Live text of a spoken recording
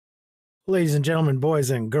Ladies and gentlemen,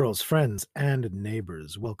 boys and girls, friends and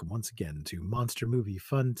neighbors, welcome once again to Monster Movie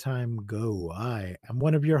Fun Time Go. I am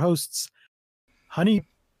one of your hosts, Honey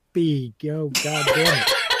Bee. Oh, God damn it.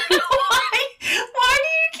 Why do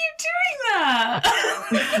you keep doing that?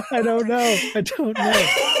 I don't know.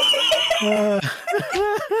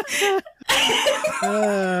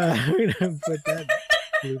 We're going to put that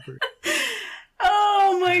blooper.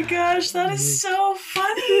 Oh my gosh, that is so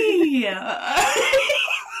funny.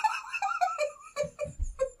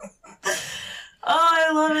 Oh,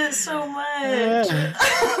 I love it so much.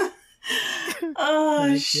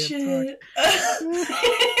 Oh, shit.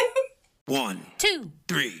 1, 2,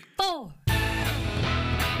 3, 4.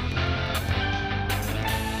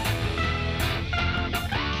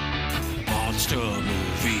 Monster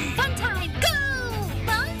movie. Fun time, go!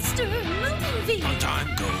 Monster movie. Fun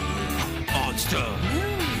time, go. Monster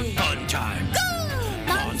Movie. fun time. Go!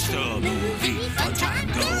 Monster movie. Fun time,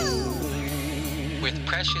 go. With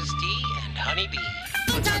Precious D and Honeybee.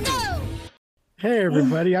 Fun time, go! Hey,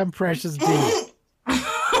 everybody, I'm Precious D.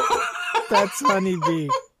 That's Honey Bee.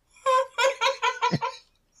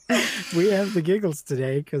 We have the giggles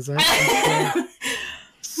today because I keep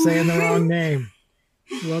saying the wrong name.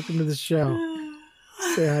 Welcome to the show.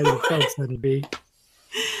 Say hi to your folks, Honey Bee.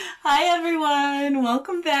 Hi, everyone.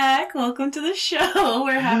 Welcome back. Welcome to the show.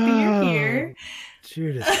 We're happy you're here.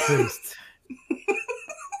 Judas Priest.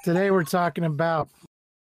 Today we're talking about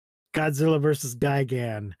Godzilla vs.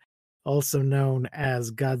 Gigan, also known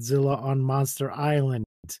as Godzilla on Monster Island,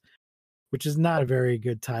 which is not a very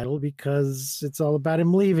good title because it's all about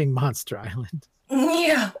him leaving Monster Island.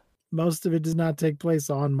 Yeah. Most of it does not take place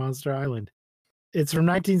on Monster Island. It's from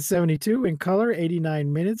 1972 in color,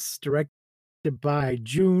 89 minutes, directed by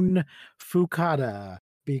Jun Fukada,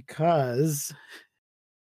 because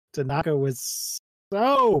Tanaka was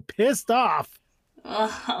so pissed off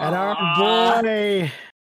at our boy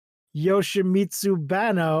Yoshimitsu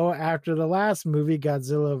Banno after the last movie,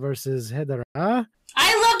 Godzilla vs. Hedorah.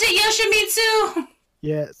 I loved it, Yoshimitsu.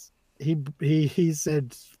 Yes, he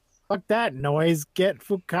said, "Fuck that noise! Get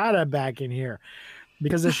Fukada back in here,"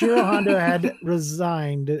 because Ashiro Honda had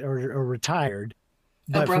resigned or retired,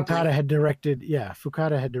 but Abruptly. Fukada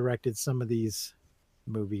had directed some of these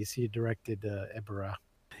movies. He directed Ebera.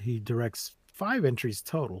 He directs 5 entries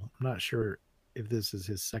total. I'm not sure if this is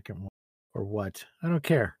his second one or what. I don't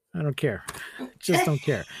care. Just don't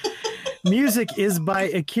care. Music is by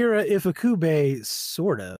Akira Ifukube,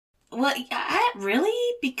 sort of. Well,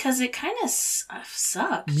 really? Because it kind of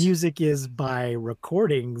sucked. Music is by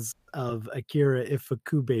recordings of Akira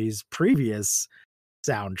Ifukube's previous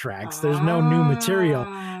soundtracks. There's no new material.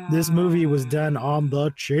 This movie was done on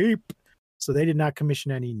the cheap, so they did not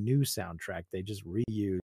commission any new soundtrack. They just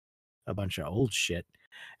reused a bunch of old shit.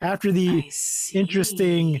 After the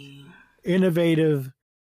interesting, innovative,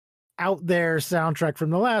 out there soundtrack from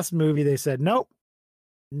the last movie, they said, nope.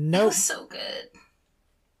 That was so good.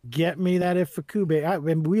 Get me that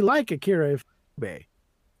Ifukube. We like Akira Ifukube,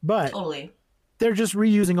 but Totally. they're just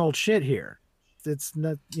reusing old shit here. It's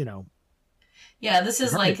not, Yeah, this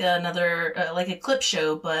is Right. like another, like a clip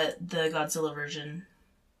show, but the Godzilla version.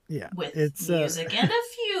 Yeah, With it's music and a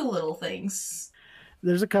few little things.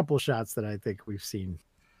 There's a couple shots that I think we've seen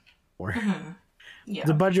before. Mhm. Yeah.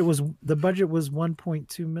 The budget was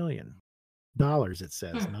 $1.2 million. It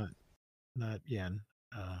says, not yen.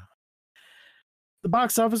 The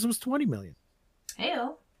box office was 20 million.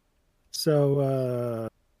 Heyo. So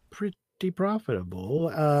pretty profitable.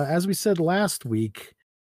 As we said last week,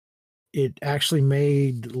 it actually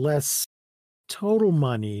made less total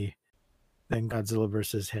money than Godzilla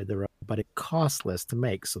vs. Hedorah, but it cost less to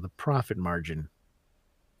make, so the profit margin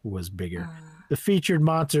was bigger. The featured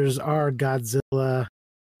monsters are Godzilla,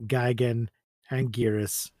 Gigan,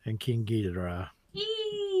 Anguirus, and King Ghidorah.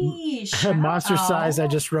 Yeesh. Monster size, I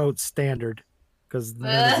just wrote standard because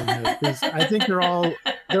I think they're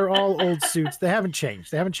all old suits. They haven't changed.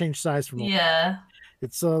 They haven't changed size from Yeah.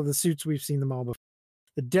 It's the suits we've seen them all before.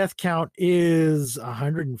 The death count is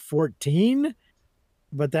 114,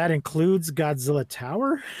 but that includes Godzilla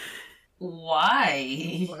Tower.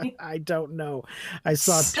 Why? I don't know. I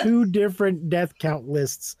saw 2 different death count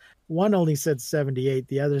lists. One only said 78,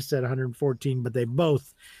 the other said 114, but they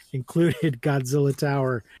both included Godzilla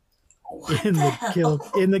Tower in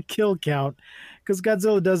the kill count, because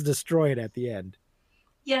Godzilla does destroy it at the end.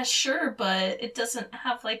 Yeah, sure, but it doesn't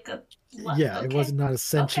have like a... It was not a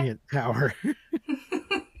sentient tower.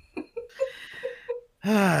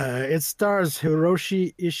 It stars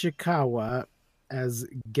Hiroshi Ishikawa as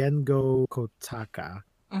Gengo Kotaka,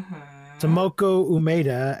 Tomoko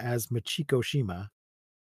Umeda as Michiko Shima,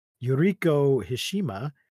 Yuriko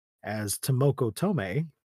Hishima as Tomoko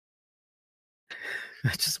Tome.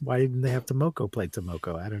 Just why didn't they have Tomoko play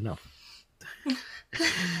Tomoko? I don't know.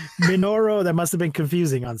 Minoru, that must have been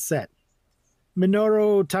confusing on set.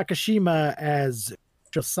 Minoru Takashima as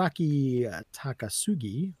Shosaki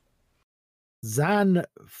Takasugi. Zan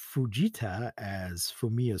Fujita as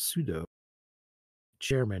Fumiya Sudo,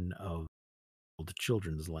 chairman of the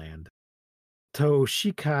Children's Land.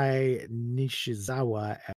 Toshikai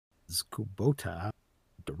Nishizawa as Kubota,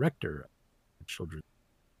 director of Children's.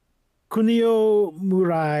 Kunio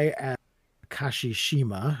Murai as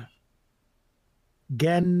Kashishima.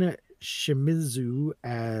 Gen Shimizu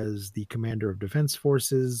as the commander of defense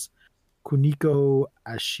forces. Kuniko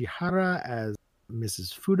Ashihara as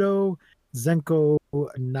Mrs. Fudo. Zenko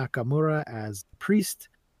Nakamura as priest.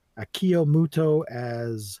 Akio Muto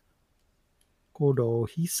as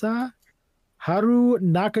Kodohisa. Haru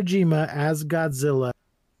Nakajima as Godzilla.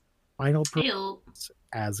 Final performance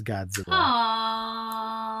as Godzilla.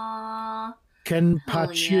 Aww.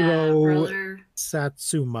 Kenpachiro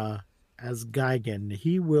Satsuma as Gigan.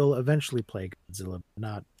 He will eventually play Godzilla, but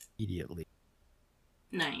not immediately.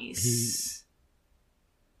 Nice.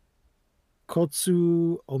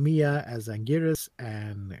 Kotsu Omiya as Anguirus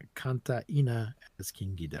and Kanta Ina as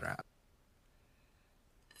King Ghidorah.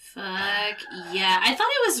 Fuck yeah. I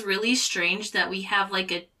thought it was really strange that we have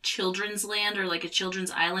like a children's land or like a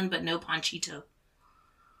children's island, but no Panchito.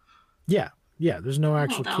 Yeah, there's no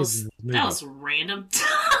actual kids in this movie. That was random.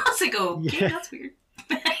 I was like, okay, that's weird.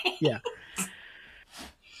 Yeah.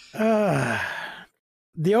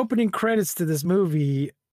 The opening credits to this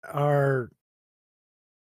movie are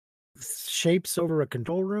shapes over a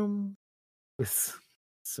control room with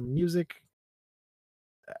some music.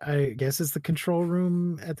 I guess it's the control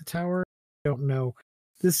room at the tower. I don't know.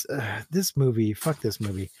 This movie, fuck this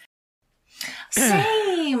movie.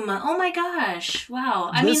 Same. Oh my gosh.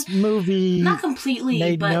 Wow. This movie, not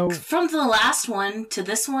completely, but no, from the last one to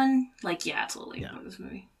this one, like, yeah, totally. Yeah. This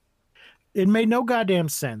movie. It made no goddamn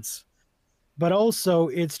sense. But also,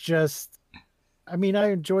 it's just, I mean,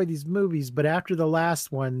 I enjoy these movies, but after the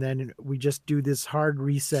last one, then we just do this hard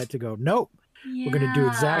reset to go, nope, we're going to do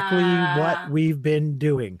exactly what we've been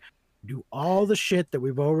doing. Do all the shit that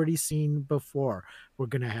we've already seen before. We're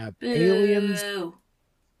going to have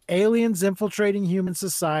aliens infiltrating human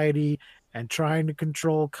society and trying to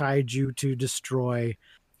control kaiju to destroy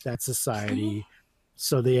that society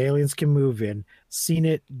so the aliens can move in. Seen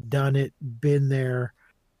it, done it, been there,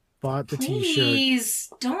 bought the t-shirt.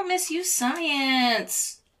 Please, don't misuse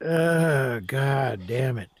science. God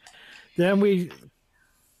damn it. Then we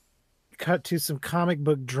cut to some comic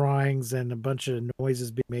book drawings and a bunch of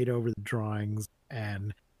noises being made over the drawings,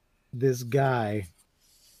 and this guy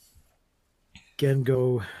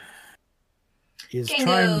Gengo is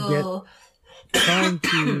trying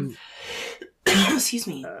to excuse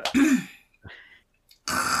me.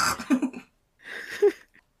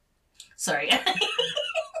 Sorry.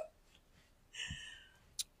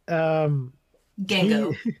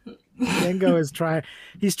 Gengo. Gengo is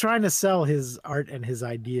trying to sell his art and his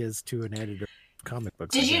ideas to an editor of comic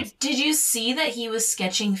books. Did you see that he was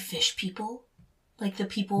sketching fish people? Like the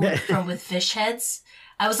people with fish heads?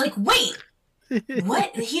 I was like, wait,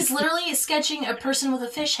 what? He's literally sketching a person with a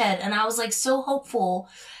fish head, and I was like so hopeful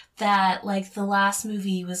that like the last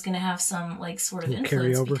movie was going to have some like sort of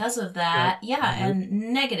influence because of that. Right. Yeah,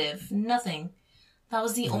 and negative, nothing. That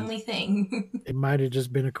was the only thing. It might have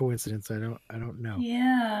just been a coincidence. I don't know.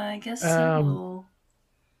 Yeah, I guess so.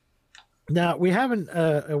 Now we haven't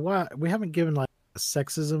given like a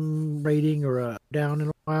sexism rating or a down in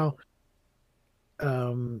a while.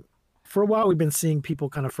 For a while we've been seeing people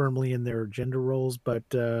kind of firmly in their gender roles, but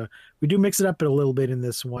we do mix it up a little bit in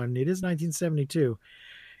this one. It is 1972.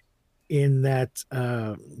 In that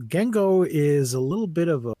Gengo is a little bit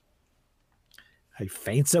of he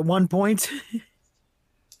faints at one point.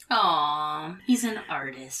 Aw, he's an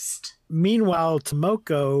artist. Meanwhile,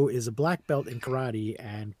 Tomoko is a black belt in karate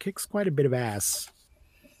and kicks quite a bit of ass.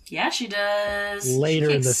 Yeah, she does. Later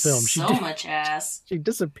in the film. She much ass. She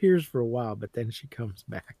disappears for a while, but then she comes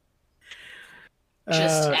back.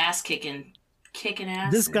 Just ass kicking. Kicking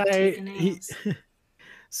ass. This guy,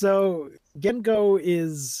 so Gengo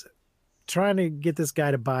is trying to get this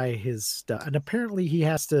guy to buy his stuff. And apparently he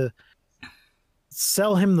has to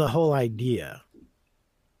sell him the whole idea.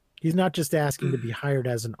 He's not just asking to be hired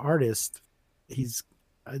as an artist.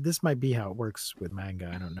 This might be how it works with manga.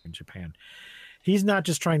 I don't know in Japan. He's not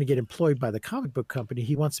just trying to get employed by the comic book company.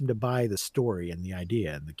 He wants him to buy the story and the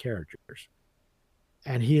idea and the characters.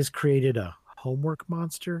 And he has created a homework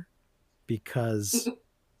monster because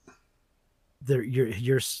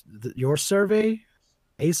your survey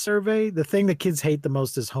A survey. The thing that kids hate the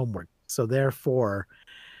most is homework. So therefore,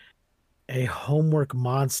 a homework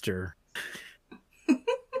monster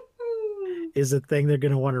is a thing they're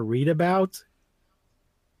going to want to read about.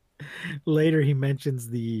 Later, he mentions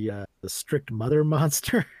the strict mother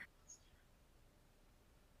monster.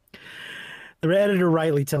 The editor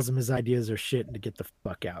rightly tells him his ideas are shit and to get the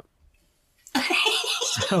fuck out.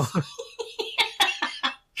 So,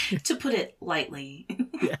 to put it lightly.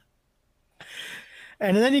 Yeah.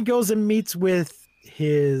 And then he goes and meets with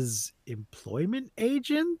his employment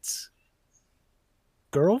agent,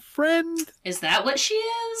 girlfriend. Is that what she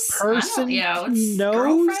is? Person he knows.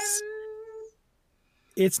 Girlfriend?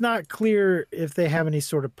 It's not clear if they have any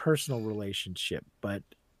sort of personal relationship, but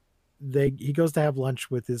he goes to have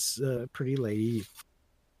lunch with this pretty lady,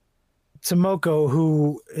 Tomoko,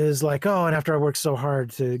 who is like, oh, and after I worked so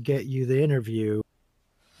hard to get you the interview,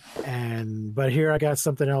 but here I got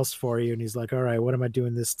something else for you. And he's like, all right, what am I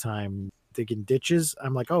doing this time? Digging ditches?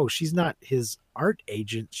 I'm like, oh, she's not his art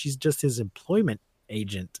agent. She's just his employment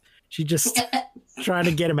agent. She's just trying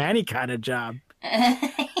to get him any kind of job.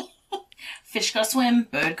 Fish gotta swim,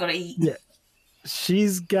 bird gotta eat. Yeah.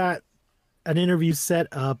 She's got an interview set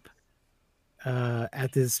up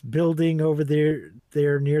at this building over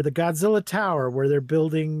there near the Godzilla Tower where they're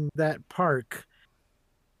building that park.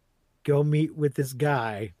 Go meet with this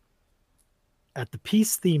guy at the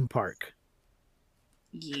Peace theme park.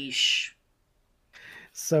 Yeesh.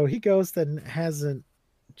 So he goes and has a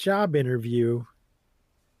job interview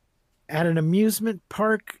at an amusement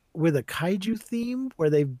park with a kaiju theme where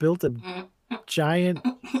they've built a giant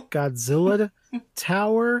Godzilla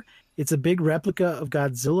tower. It's a big replica of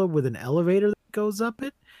Godzilla with an elevator that goes up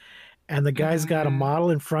it. And the guy's got a model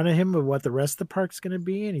in front of him of what the rest of the park's going to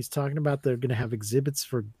be. And he's talking about they're going to have exhibits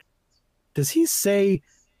for... Does he say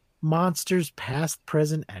monsters past,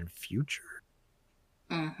 present, and future?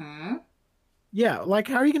 Mm-hmm. Yeah, like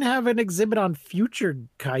how are you going to have an exhibit on future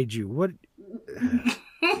kaiju? What...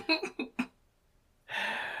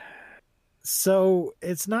 So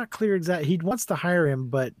it's not clear exactly. He wants to hire him,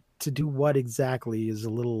 but to do what exactly is a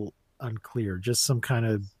little unclear. Just some kind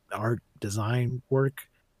of art design work,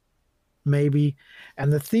 maybe.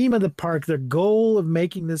 And the theme of the park, the goal of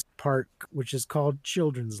making this park, which is called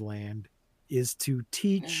Children's Land, is to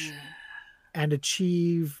teach and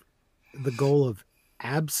achieve the goal of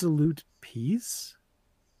absolute peace.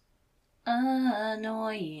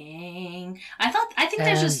 Annoying. I think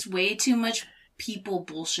there's just way too much people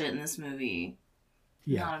bullshit in this movie.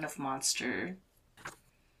 Yeah. Not enough monster.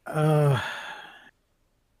 But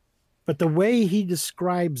the way he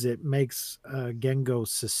describes it makes Gengo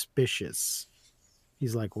suspicious.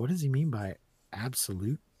 He's like, what does he mean by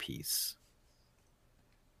absolute peace?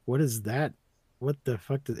 What is that? What the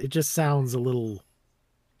fuck does it just sounds a little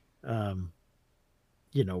what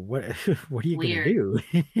what are you gonna do?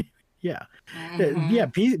 Yeah. Yeah,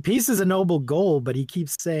 peace is a noble goal, but he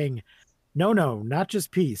keeps saying, no, not just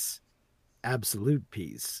peace, absolute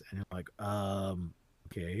peace. And I'm like,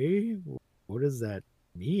 okay, what does that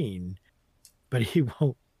mean? But he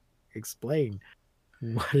won't explain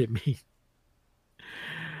what it means.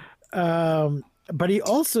 But he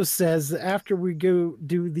also says that after we go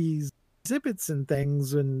do these exhibits and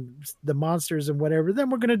things and the monsters and whatever, then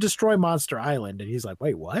we're going to destroy Monster Island. And he's like,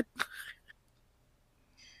 wait, what?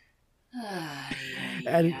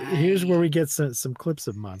 And here's where we get some clips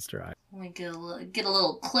of Monster Island. We get a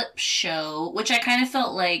little clip show, which I kind of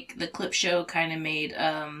felt like the clip show kind of made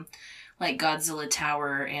like Godzilla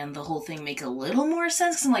Tower and the whole thing make a little more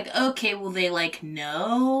sense. 'Cause I'm like, okay, well they like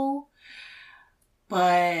know,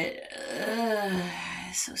 but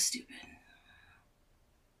so stupid.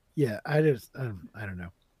 Yeah, I don't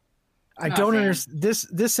know. I don't understand.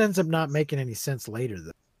 This ends up not making any sense later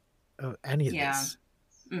though. Any of this.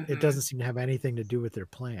 Mm-hmm. It doesn't seem to have anything to do with their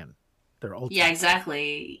plan. Their ultimate. Yeah,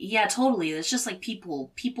 exactly. Yeah, totally. It's just like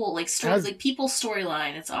people like people's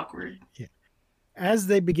storyline. It's awkward. Yeah. As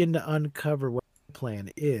they begin to uncover what the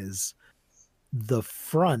plan is, the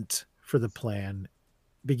front for the plan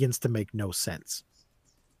begins to make no sense.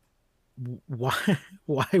 Why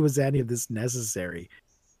was any of this necessary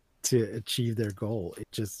to achieve their goal? It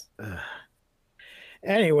just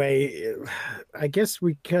Anyway, I guess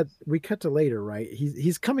we cut to later, right?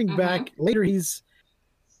 He's coming back later. He's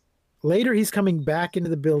coming back into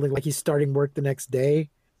the building like he's starting work the next day,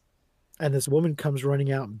 and this woman comes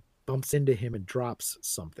running out and bumps into him and drops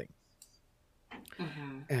something.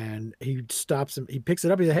 And he stops him. He picks it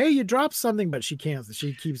up. He's like, "Hey, you dropped something," but she can't.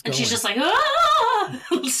 She keeps going. And she's just like, "Ah!"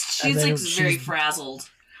 she's very frazzled,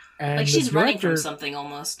 like she's running from something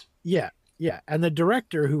almost. Yeah. Yeah, and the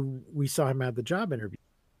director who we saw him at the job interview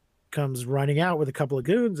comes running out with a couple of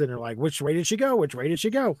goons, and they're like, "Which way did she go? Which way did she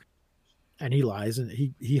go?" And he lies, and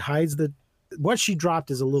he hides what she dropped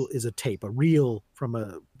is a tape, a reel from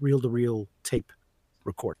a reel-to-reel tape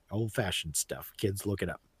recording, old-fashioned stuff. Kids, look it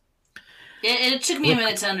up. It took me a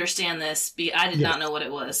minute to understand this. I did not know what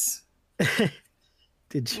it was.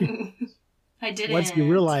 Did you? I didn't.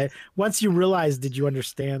 Once you realize, did you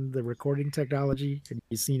understand the recording technology? Have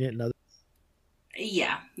you seen it in other?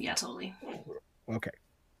 Yeah, totally. Okay.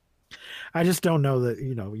 I just don't know that,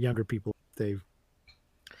 younger people, if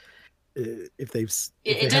they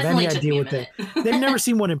have any idea what they've never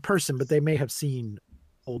seen one in person, but they may have seen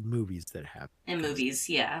old movies that have in movies,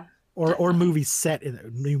 yeah, or new movies set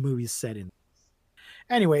in.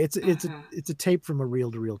 Anyway, it's a tape from a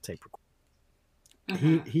reel-to-reel tape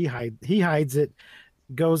recorder. He hides it,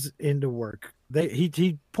 goes into work.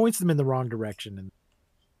 He points them in the wrong direction,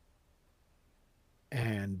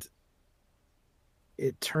 and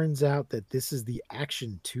it turns out that this is the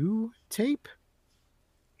Action 2 tape.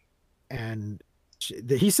 And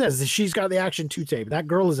he says that she's got the Action 2 tape. That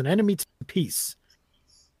girl is an enemy to peace.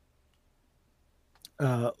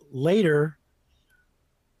 Later,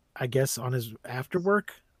 I guess on his after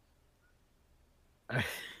work,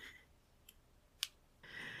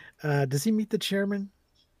 does he meet the chairman?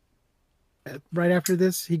 Right after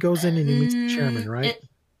this, he goes in and he meets the chairman, right?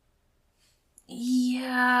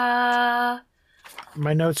 Yeah.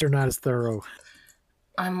 My notes are not as thorough.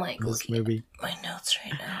 I'm like this movie. My notes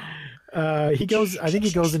right now. I think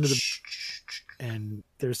he goes into and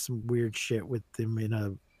there's some weird shit with him in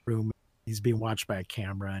a room. He's being watched by a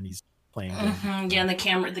camera and he's playing. Yeah, and the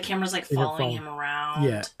camera's like following him around.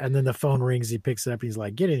 Yeah, and then the phone rings. He picks it up. And he's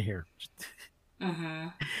like, "Get in here."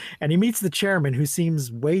 And he meets the chairman, who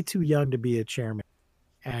seems way too young to be a chairman,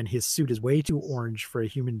 and his suit is way too orange for a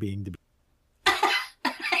human being to be.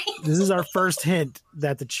 This is our first hint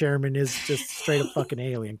that the chairman is just straight up fucking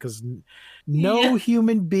alien, because no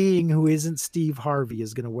human being who isn't Steve Harvey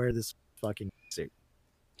is going to wear this fucking suit.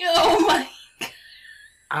 Oh my God.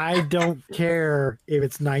 I don't care if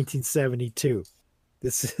it's 1972.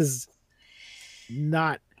 This is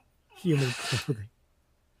not human clothing.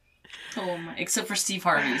 Oh my! Except for Steve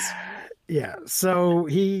Harvey's. Yeah. So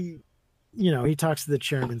he talks to the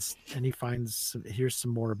chairman and he hears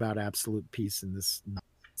some more about absolute peace in this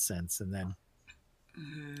sense, and then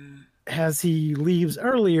as he leaves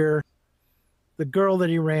earlier, the girl that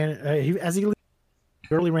he ran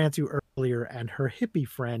to earlier and her hippie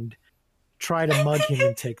friend try to mug him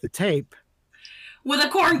and take the tape with a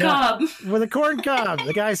corn cob.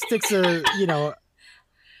 The guy sticks a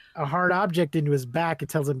hard object into his back and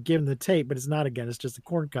tells him give him the tape, but it's not a gun, it's just a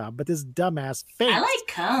corn cob. But this dumbass fakes. I like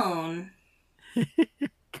cone.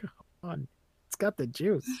 Come on, it's got the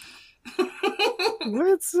juice.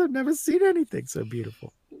 I've never seen anything so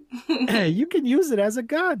beautiful. You can use it as a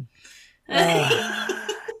gun.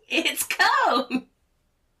 It's cone.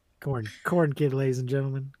 Corn kid, ladies and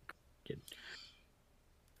gentlemen.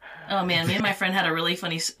 Oh man, me and my friend had a really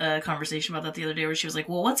funny conversation about that the other day, where she was like,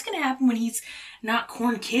 "Well, what's gonna happen when he's not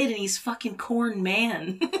corn kid and he's fucking corn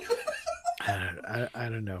man?" I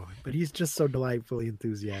don't know, but he's just so delightfully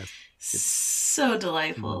enthusiastic. So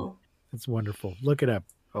delightful. It's wonderful. Look it up,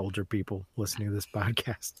 older people listening to this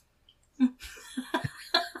podcast.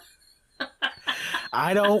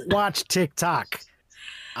 I don't watch TikTok.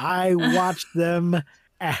 I watch them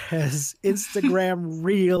as Instagram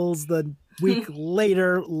reels the week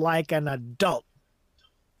later like an adult.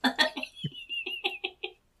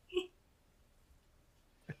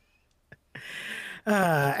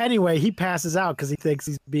 Anyway, he passes out because he thinks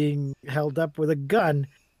he's being held up with a gun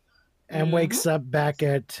and wakes up back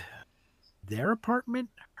at their apartment,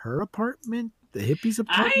 her apartment, the hippie's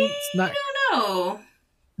apartment. I don't know.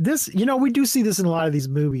 This, we do see this in a lot of these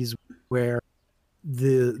movies where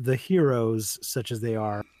the heroes, such as they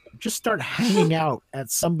are, just start hanging out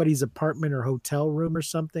at somebody's apartment or hotel room or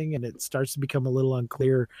something, and it starts to become a little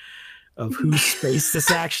unclear of whose space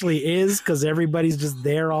this actually is, because everybody's just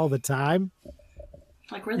there all the time.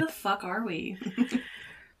 Like, where the fuck are we?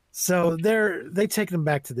 So they take them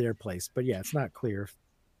back to their place, but yeah, it's not clear if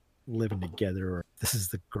living together or if this is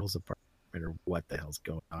the girl's apartment or what the hell's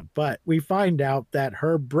going on. But we find out that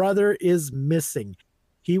her brother is missing.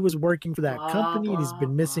 He was working for that company and he's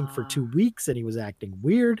been missing for 2 weeks, and he was acting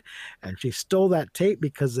weird, and she stole that tape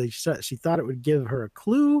because she thought it would give her a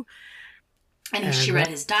clue. And she read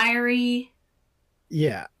his diary.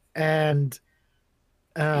 Yeah. And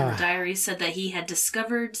the diary said that he had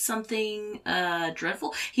discovered something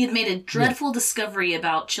dreadful. He had made a dreadful discovery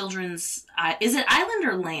about children's... is it island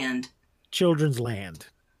or land? Children's land.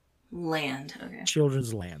 Land, okay.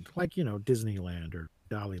 Children's land. Like, Disneyland or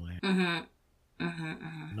Dollyland.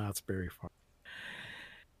 Mm-hmm. Knott's Berry Farm.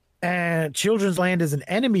 And Children's Land is an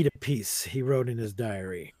enemy to peace, he wrote in his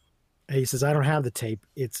diary. And he says, I don't have the tape.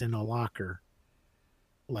 It's in a locker,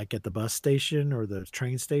 like at the bus station or the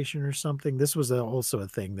train station or something. This was also a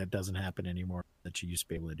thing that doesn't happen anymore that you used to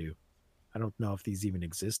be able to do. I don't know if these even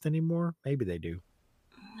exist anymore. Maybe they do.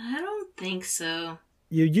 I don't think so.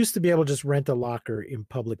 You used to be able to just rent a locker in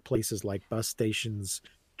public places like bus stations,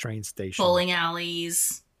 train stations. Bowling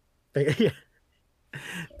alleys. Yeah.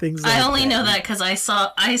 Things like I only know that because I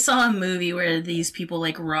saw a movie where these people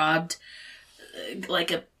like robbed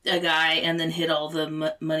like a guy and then hid all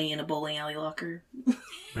the money in a bowling alley locker.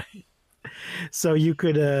 Right. So you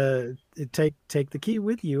could take the key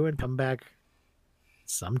with you and come back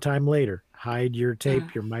sometime later. Hide your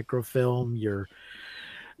tape, your microfilm, your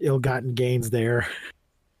ill-gotten gains there,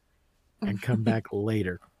 and come back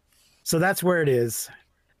later. So that's where it is.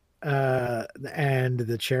 And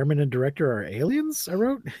the chairman and director are aliens, I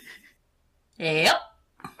wrote. Yep.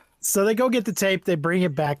 So they go get the tape, they bring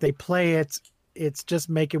it back, they play it. It's just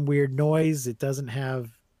making weird noise. It doesn't have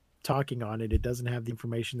talking on it. It doesn't have the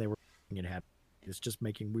information they were thinking it had. It's just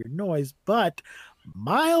making weird noise. But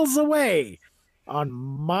miles away on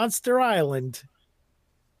Monster Island,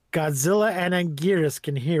 Godzilla and Anguirus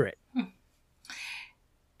can hear it.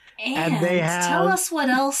 And they have... tell us what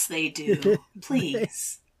else they do,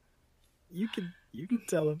 please. You can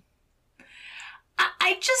tell them.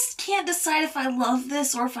 I just can't decide if I love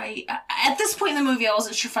this or if at this point in the movie, I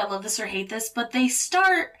wasn't sure if I love this or hate this, but they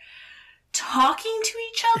start talking to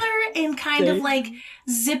each other in kind of like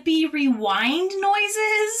zippy rewind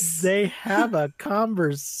noises. They have a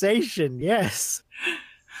conversation, yes.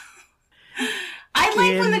 I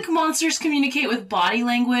like when the monsters communicate with body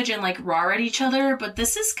language and like roar at each other, but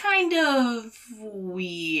this is kind of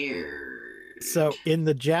weird. So in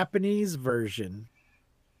the Japanese version,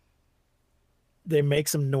 they make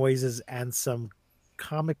some noises and some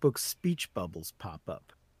comic book speech bubbles pop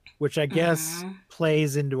up, which I guess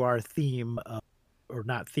plays into our theme of, or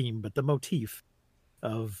not theme, but the motif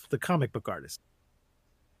of the comic book artist.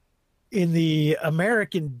 In the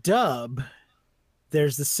American dub,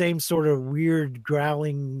 there's the same sort of weird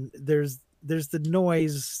growling. There's the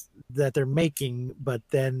noise that they're making, but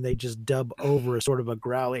then they just dub over a sort of a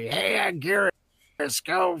growly, "Hey, Anguirus, let's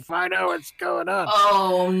go find out what's going on."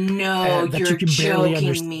 Oh no, you're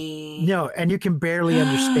joking me. No, and you can barely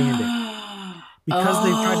understand it. Because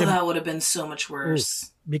they've tried to, that would have been so much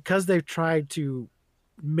worse. Because they've tried to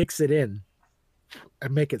mix it in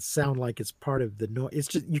and make it sound like it's part of the noise. It's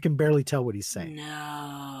just, you can barely tell what he's saying.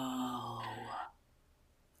 No.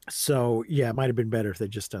 So, yeah, it might have been better if they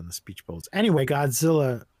just done the speech bowls. Anyway,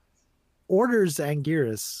 Godzilla orders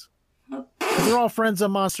Anguirus. They're all friends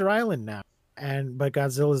on Monster Island now. But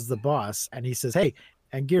Godzilla's the boss. And he says, "Hey,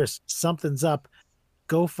 Anguirus, something's up.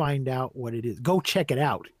 Go find out what it is. Go check it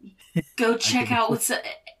out." Go check out what's... And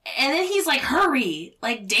then he's like, "Hurry."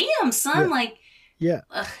 Like, damn, son. Yeah. Like... Yeah.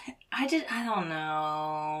 I don't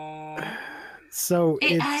know. So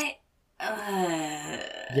yeah,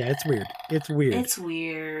 it's weird. It's weird. It's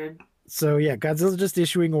weird. So yeah, Godzilla's just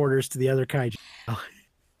issuing orders to the other kaiju.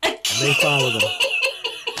 And they follow them.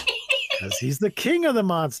 Because he's the king of the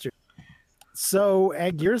monsters. So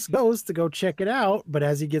Anguirus goes to go check it out, but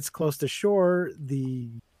as he gets close to shore, the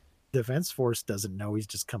defense force doesn't know he's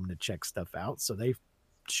just coming to check stuff out, so they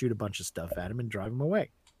shoot a bunch of stuff at him and drive him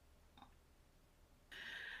away.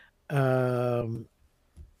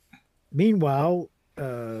 Meanwhile,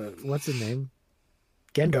 what's his name?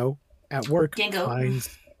 Gengo at work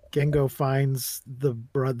Gengo finds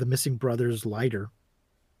the missing brother's lighter,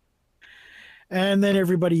 and then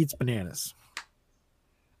everybody eats bananas.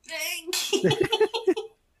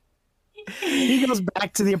 He goes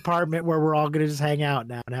back to the apartment where we're all gonna just hang out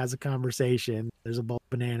now and has a conversation. There's a bowl of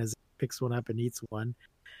bananas. Picks one up and eats one,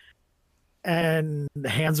 and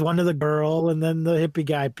hands one to the girl, and then the hippie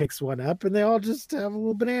guy picks one up, and they all just have a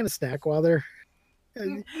little banana snack while they're...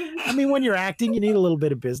 I mean, when you're acting, you need a little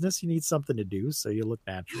bit of business. You need something to do, so you look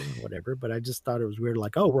natural and whatever. But I just thought it was weird,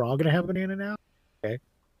 like, oh, we're all going to have a banana now? Okay.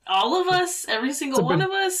 All of us? Every single one of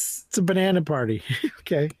us? It's a banana party.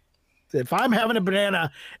 Okay. If I'm having a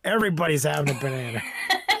banana, everybody's having a banana.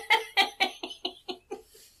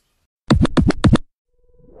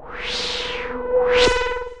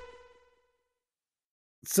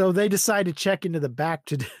 So they decide to check into the back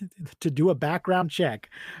to do a background check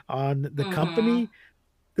on the company,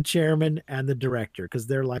 the chairman, and the director, because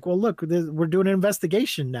they're like, well, look, we're doing an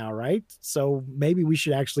investigation now, right? So maybe we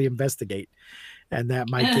should actually investigate, and that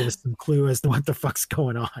might give us some clue as to what the fuck's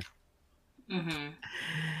going on.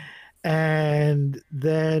 And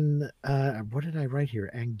then what did I write here?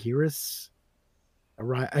 Anguirus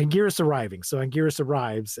arriving. So Anguirus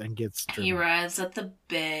arrives and gets He driven. arrives at the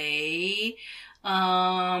bay.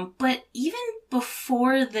 But even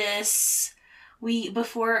before this,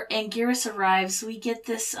 before Anguirus arrives, we get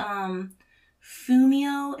this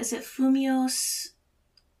Fumio. Is it Fumio's?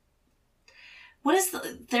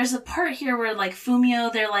 There's a part here where like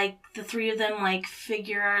Fumio, they're like the three of them like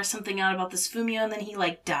figure something out about this Fumio, and then he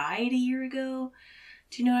like died a year ago.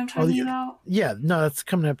 Do you know what I'm talking about? Yeah, no, that's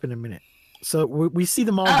coming up in a minute. So we see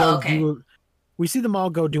them all we see them all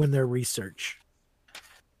go doing their research.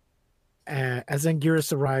 As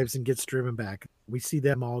Anguirus arrives and gets driven back, we see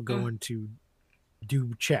them all going to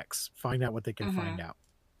do checks, find out what they can find out.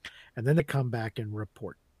 And then they come back and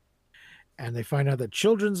report. And they find out that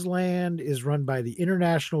Children's Land is run by the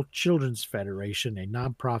International Children's Federation, a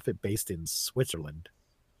nonprofit based in Switzerland.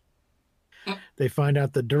 They find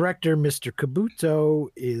out the director, Mr. Kabuto,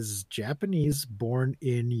 is Japanese, born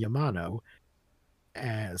in Yamano.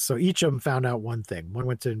 So each of them found out one thing. One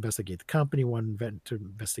went to investigate the company, one went to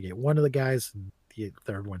investigate one of the guys, and the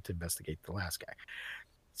third went to investigate the last guy.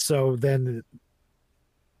 So then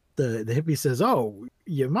the hippie says, "Oh,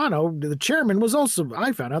 Yamano, the chairman was also,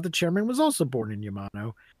 I found out the chairman was also born in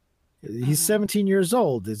Yamano. He's 17 years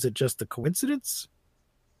old. Is it just a coincidence?"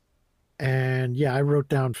 And yeah, I wrote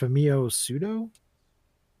down Fumio Sudo.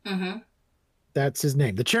 That's his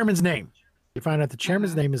name. The chairman's name. You find out the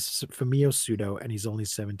chairman's name is Fumio Sudo, and he's only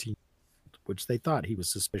 17, which they thought he was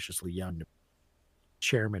suspiciously young.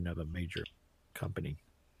 Chairman of a major company.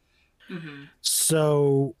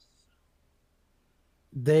 So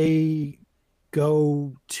they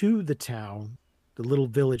go to the town, the little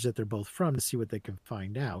village that they're both from, to see what they can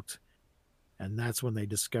find out. And that's when they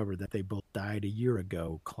discover that they both died a year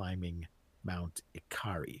ago climbing Mount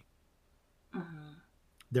Ikari.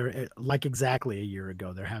 They're like exactly a year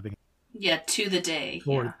ago. They're having to the day.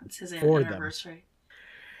 It's his anniversary.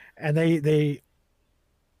 And they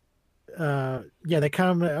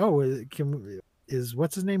come. Oh, is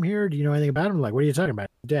what's his name here? Do you know anything about him? Like, what are you talking about?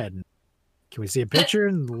 Dead. And can we see a picture?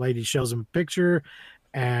 And the lady shows him a picture,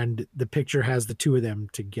 and the picture has the two of them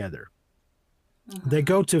together. They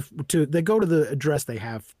go to the address they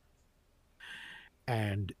have,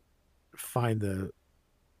 and find the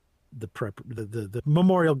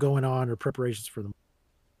memorial going on, or preparations for them.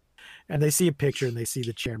 And they see a picture, and they see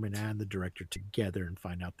the chairman and the director together, and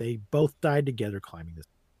find out they both died together climbing this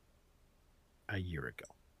a year ago.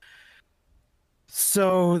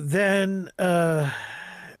 So then, the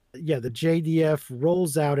JDF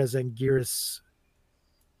rolls out as Anguirus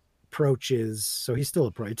approaches. So he's still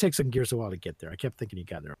it takes Anguirus a while to get there. I kept thinking he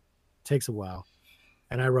got there. It takes a while.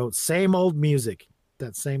 And I wrote, same old music.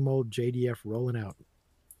 That same old JDF rolling out.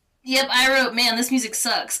 Yep, I wrote, man, this music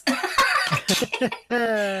sucks. I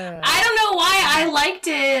don't know why I liked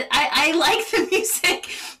it. I like the music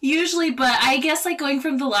usually, but I guess like going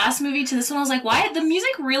from the last movie to this one, I was like, why? The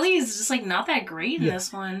music really is just like not that great in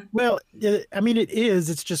this one. Well, I mean, it is.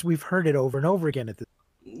 It's just we've heard it over and over again at this.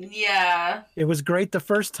 Yeah. It was great the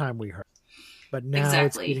first time we heard it, but now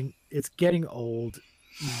it's getting old.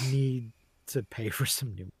 You need to pay for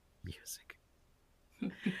some new music.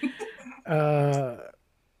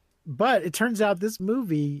 But it turns out this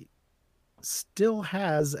movie still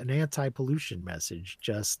has an anti-pollution message,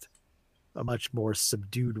 just a much more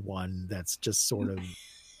subdued one that's just sort of an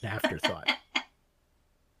afterthought.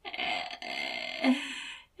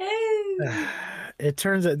 It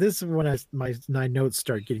turns out this is when my notes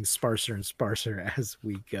start getting sparser and sparser as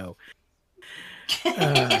we go.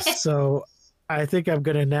 So I think I'm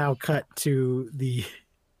going to now cut to the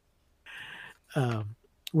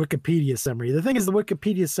Wikipedia summary. The thing is, the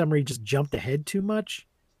Wikipedia summary just jumped ahead too much.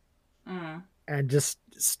 And just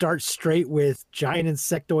start straight with giant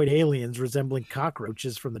insectoid aliens resembling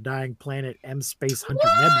cockroaches from the dying planet M Space Hunter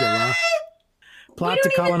Nebula plot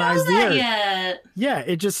to colonize the Earth. Yet. Yeah,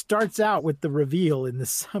 it just starts out with the reveal in the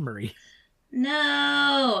summary.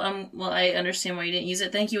 No. Well, I understand why you didn't use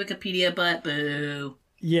it. Thank you, Wikipedia, but boo.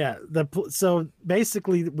 Yeah, so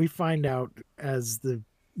basically we find out as they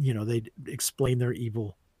explain their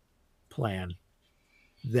evil plan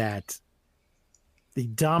that the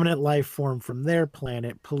dominant life form from their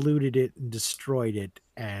planet polluted it and destroyed it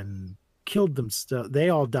and killed them. They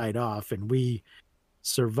all died off, and we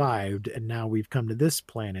survived. And now we've come to this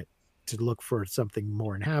planet to look for something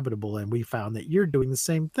more inhabitable. And we found that you're doing the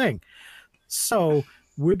same thing. So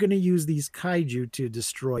we're going to use these kaiju to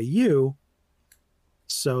destroy you,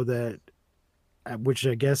 so that, which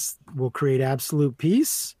I guess will create absolute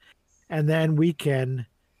peace. And then we can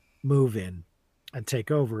move in. and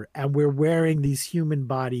take over, and we're wearing these human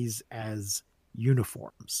bodies as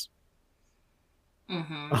uniforms.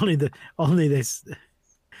 Mm-hmm. Only this.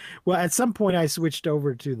 Well, at some point I switched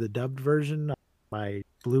over to the dubbed version of my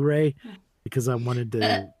Blu-ray because I wanted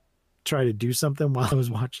to try to do something while I was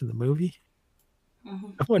watching the movie.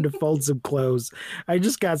 Mm-hmm. I wanted to fold some clothes. I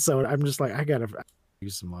just got so I'm just like I gotta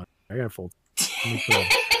use some money. I gotta fold.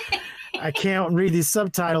 I can't read these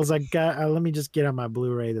subtitles. I got. Let me just get on my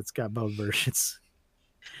Blu-ray that's got both versions.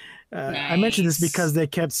 I mentioned this because they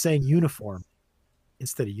kept saying uniform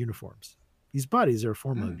instead of uniforms. These bodies are a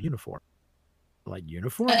form of uniform. Like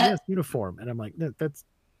uniform? Yes, uniform. And I'm like, no, that's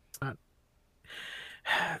not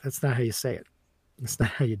how you say it. That's not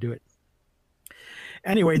how you do it.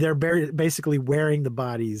 Anyway, they're basically wearing the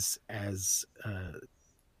bodies as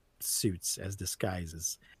suits, as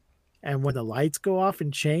disguises. And when the lights go off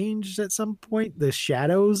and change at some point, the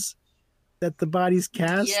shadows that the bodies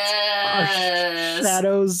cast are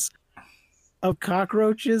shadows of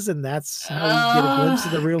cockroaches, and that's how we get a glimpse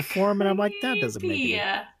of the real form. And I'm like, that doesn't make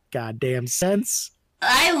any goddamn sense.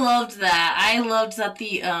 I loved that. I loved that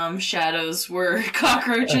the shadows were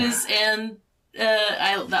cockroaches, and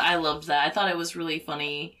I loved that. I thought it was really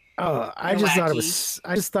funny. Oh, I just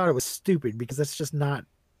thought it was stupid because that's just not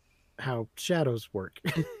how shadows work.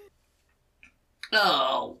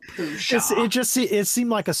 Oh, Poosha. It seemed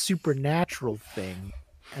like a supernatural thing,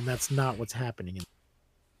 and that's not what's happening.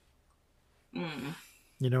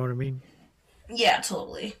 You know what I mean? Yeah,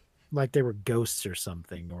 totally. Like they were ghosts or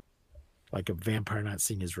something, or like a vampire not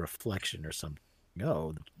seeing his reflection or something.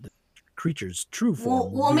 No, the creature's true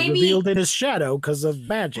form will be revealed in his shadow because of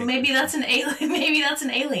magic. Maybe that's an alien. Maybe that's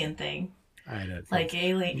an alien thing. I don't like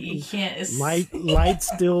alien. You can't. Light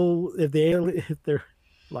still. If their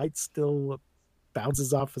light still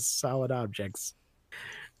bounces off of solid objects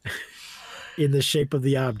in the shape of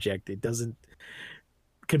the object, it doesn't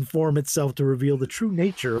conform itself to reveal the true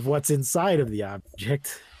nature of what's inside of the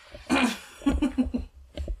object.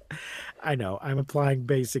 I know I'm applying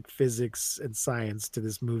basic physics and science to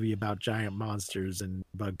this movie about giant monsters and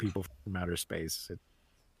bug people from outer space.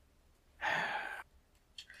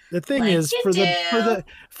 The thing is, for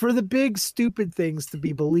the big stupid things to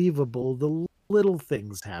be believable, the little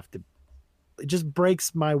things have to. It just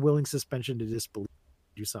breaks my willing suspension to disbelief.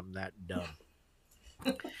 Do something that dumb.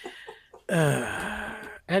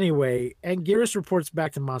 Anyway, Anguirus reports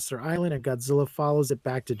back to Monster Island, and Godzilla follows it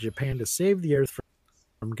back to Japan to save the Earth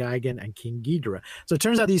from Gigan and King Ghidorah. So it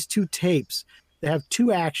turns out these two tapes, they have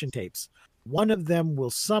two action tapes. One of them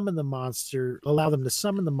will summon the monster, allow them to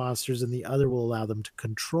summon the monsters, and the other will allow them to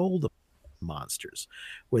control the monsters.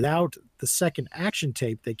 Without the second action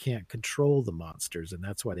tape, they can't control the monsters, and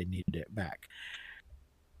that's why they needed it back.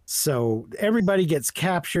 So everybody gets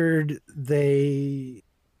captured. They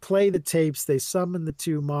play the tapes. They summon the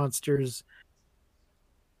two monsters,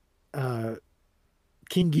 King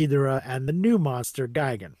Ghidorah and the new monster,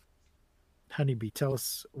 Gigan. Honeybee, tell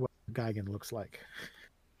us what Gigan looks like.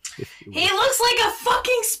 He looks like a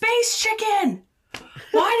fucking space chicken!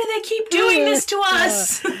 Why do they keep doing this to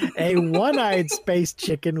us? A one-eyed space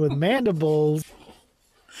chicken with mandibles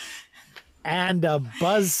and a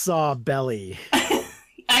buzzsaw belly.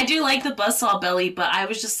 I do like the buzzsaw belly, but I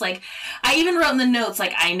was just like, I even wrote in the notes,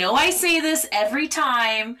 like, I know I say this every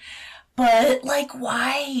time, but, like,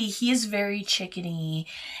 why? He is very chickeny.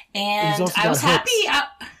 And I was happy.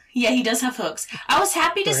 Yeah, he does have hooks. I was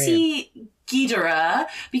happy to see Ghidorah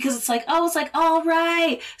because it's like, all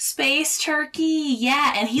right, space turkey,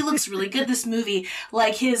 yeah, and he looks really good this movie.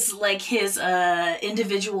 Like his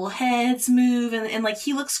individual heads move, and like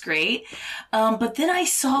he looks great. But then I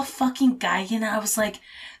saw fucking Gigan, and I was like,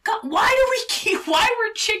 God, why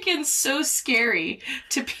were chickens so scary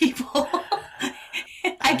to people?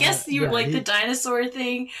 I guess you like the dinosaur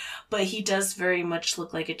thing, but he does very much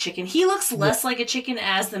look like a chicken. He looks less like a chicken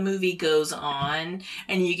as the movie goes on,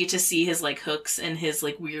 and you get to see his like hooks and his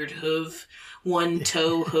like weird hoof, one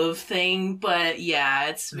toe hoof thing. But yeah,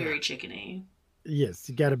 it's very chickeny. Yes,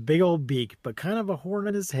 he got a big old beak, but kind of a horn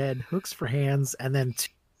in his head, hooks for hands, and then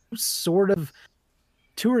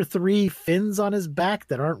two or three fins on his back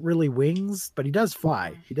that aren't really wings, but he does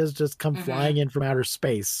fly. He does just come flying in from outer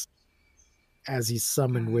space as he's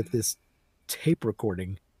summoned with this tape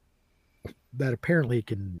recording that apparently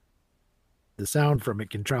the sound from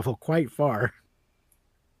it can travel quite far.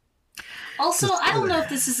 Also, I don't know if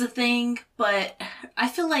this is a thing, but I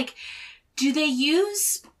feel like, do they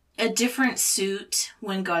use a different suit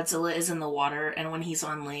when Godzilla is in the water and when he's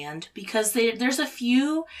on land? Because there's a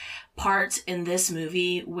few part in this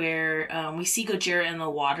movie where we see Gojira in the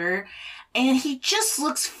water, and he just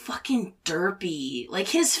looks fucking derpy. Like,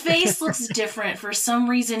 his face looks different. For some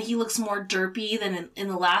reason, he looks more derpy than in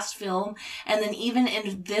the last film. And then even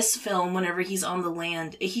in this film, whenever he's on the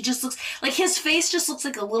land, he just looks... Like, his face just looks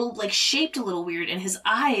like a little... Like, shaped a little weird. And his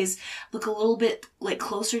eyes look a little bit, like,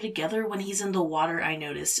 closer together when he's in the water, I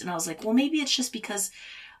noticed. And I was like, well, maybe it's just because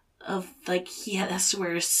of, like, he has to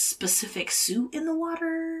wear a specific suit in the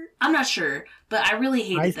water? I'm not sure. But I really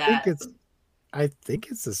hated that. I think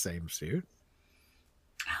it's the same suit.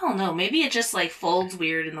 I don't know. Maybe it just, like, folds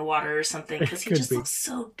weird in the water or something, because he just looks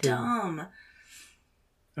so dumb.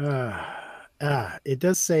 It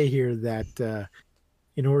does say here that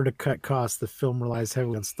in order to cut costs, the film relies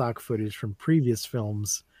heavily on stock footage from previous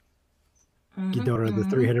films. Ghidorah, the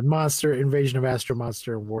Three-Headed Monster, Invasion of Astro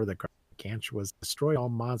Monster, and War of the Gargantua was destroy all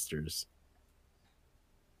monsters.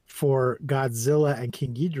 For Godzilla and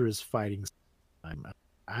King Ghidorah's fighting time,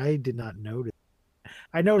 I did not notice.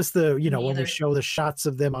 I noticed when we show the shots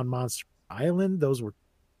of them on Monster Island, those were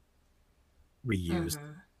reused.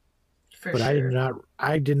 For but sure.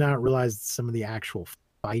 I did not realize that some of the actual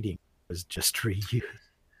fighting was just reused.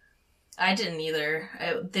 I didn't either.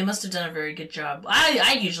 They must have done a very good job.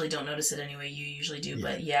 I usually don't notice it anyway. You usually do,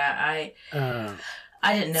 but yeah, I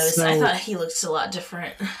didn't notice. I thought he looked a lot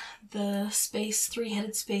different. The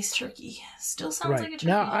three-headed space turkey still sounds like a turkey.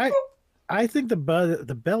 Now, I think the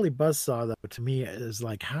belly buzzsaw, though, to me is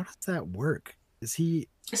like, how does that work? It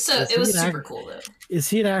was super cool, though. Is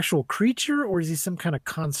he an actual creature, or is he some kind of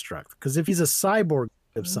construct? Because if he's a cyborg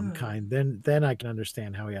of some kind, then I can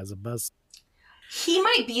understand how he has a buzz. He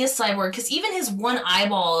might be a cyborg, because even his one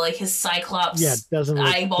eyeball, like his Cyclops eyeball. Doesn't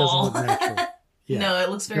look natural. Yeah. No, it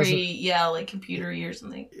looks very, like computer-y or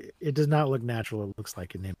something. It does not look natural. It looks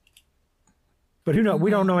like an image. But who knows?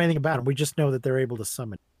 We don't know anything about him. We just know that they're able to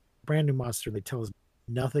summon a brand new monster. They tell us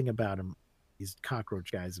nothing about him. These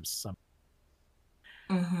cockroach guys have summoned.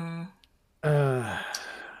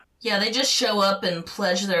 Yeah, they just show up and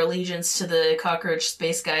pledge their allegiance to the cockroach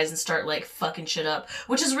space guys and start, like, fucking shit up.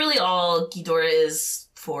 Which is really all Ghidorah is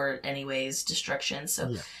for anyways, destruction.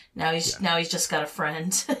 So now he's just got a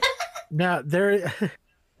friend. Now, there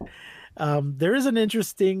is an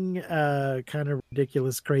interesting, kind of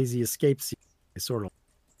ridiculous, crazy escape scene, sort of.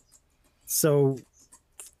 So,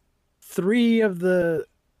 3 of the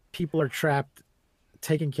people are trapped,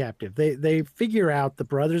 taken captive. They figure out the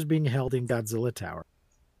brother's being held in Godzilla Tower.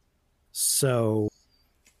 So,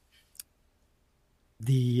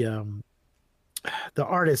 the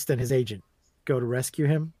artist and his agent go to rescue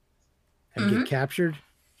him and get captured.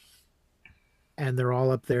 And they're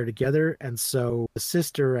all up there together. And so the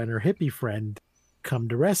sister and her hippie friend come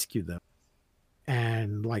to rescue them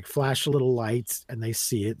and like flash a little lights, and they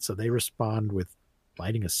see it. So they respond with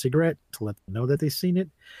lighting a cigarette to let them know that they've seen it.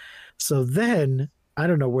 So then I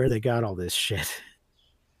don't know where they got all this shit,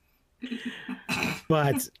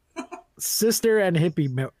 but sister and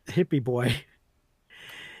hippie boy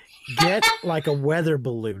get like a weather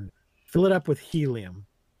balloon, fill it up with helium,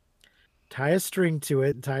 tie a string to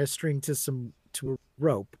it, tie a string to a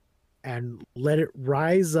rope, and let it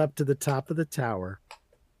rise up to the top of the tower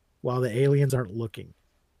while the aliens aren't looking.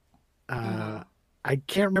 I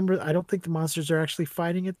can't remember. I don't think the monsters are actually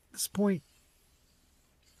fighting at this point.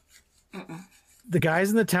 The guys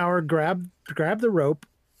in the tower grab the rope,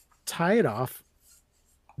 tie it off.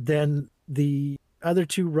 Then the other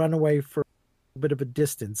 2 run away for a bit of a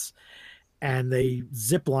distance, and they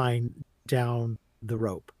zip line down the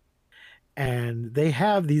rope. And they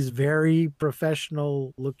have these very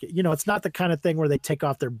professional look. It's not the kind of thing where they take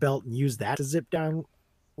off their belt and use that to zip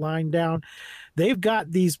line down. They've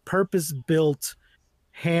got these purpose-built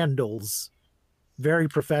handles, very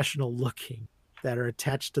professional looking, that are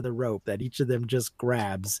attached to the rope that each of them just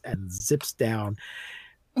grabs and zips down.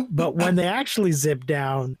 But when they actually zip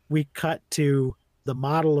down, we cut to the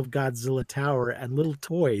model of Godzilla Tower and little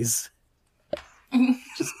toys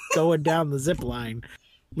just going down the zip line.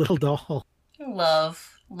 Little doll. Love.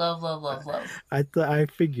 I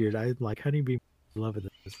figured. I'm like, Honeybee loving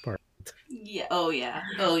this part. Yeah. Oh yeah.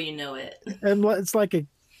 Oh, you know it. And it's like a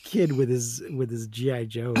kid with his G.I.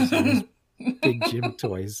 Joes and his big gym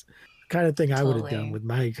toys. Kind of thing I would have done with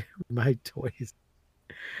my toys.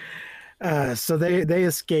 So they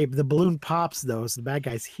escape. The balloon pops though, so the bad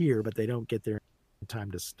guys here, but they don't get there in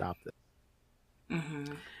time to stop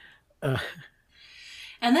them.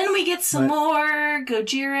 And then we get some more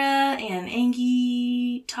Gojira and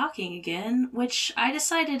Angie talking again, which I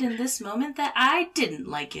decided in this moment that I didn't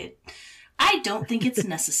like it. I don't think it's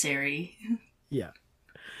necessary. Yeah.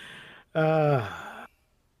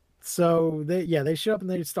 So they show up and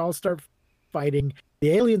they all start fighting.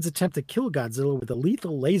 The aliens attempt to kill Godzilla with a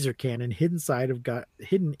lethal laser cannon hidden inside of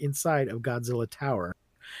Godzilla Tower.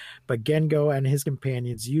 But Gengo and his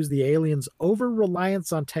companions use the aliens'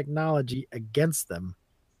 over-reliance on technology against them,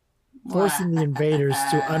 forcing the invaders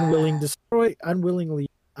to unwittingly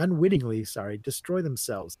destroy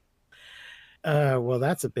themselves. Well,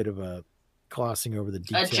 that's a bit of a glossing over the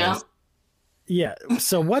details. A jump. Yeah.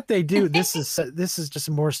 So what they do, this is just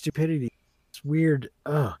more stupidity. It's weird.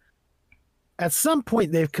 At some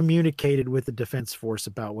point, they've communicated with the Defense Force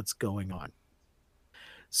about what's going on.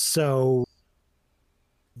 So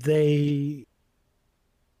they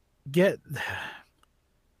get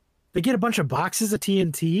a bunch of boxes of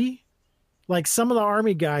TNT. Like some of the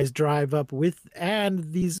army guys drive up with, and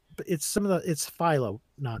it's Philo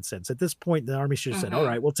nonsense. At this point, the army should have said, all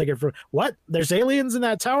right, we'll take it for what? There's aliens in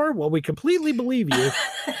that tower? Well, we completely believe you,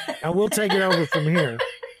 and we'll take it over from here.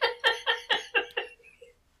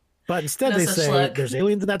 But instead they say, there's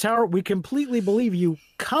aliens in that tower. We completely believe you.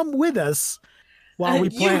 Come with us while we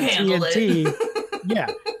plant TNT.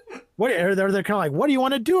 Yeah. They're kind of like, what do you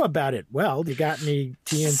want to do about it? Well, you got any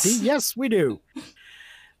TNT? Yes, we do.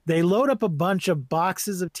 They load up a bunch of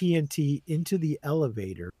boxes of TNT into the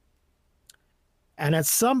elevator. And at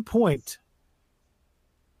some point,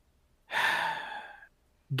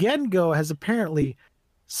 Gengo has apparently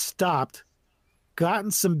stopped, gotten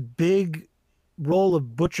some big roll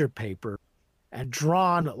of butcher paper, and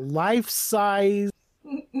drawn life-size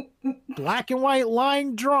black and white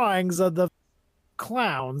line drawings of the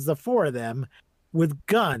clowns, the four of them, with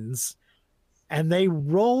guns. And they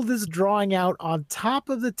roll this drawing out on top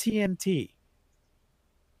of the TNT,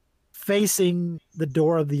 facing the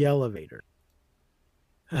door of the elevator.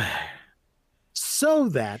 So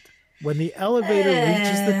that when the elevator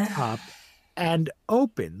reaches the top and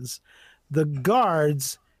opens, the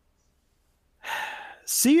guards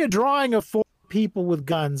see a drawing of four people with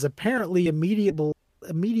guns, apparently immediately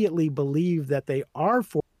believe that they are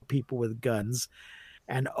four people with guns,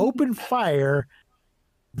 and open fire,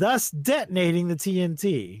 thus detonating the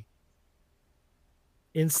TNT.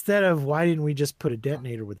 Instead of, why didn't we just put a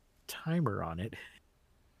detonator with a timer on it?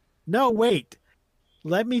 No, wait.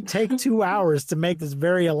 Let me take 2 hours to make this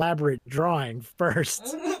very elaborate drawing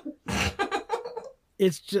first.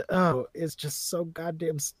 It's just so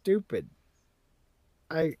goddamn stupid.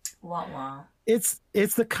 It's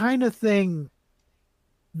the kind of thing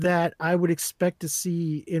that I would expect to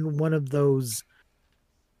see in one of those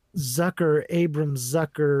Abrams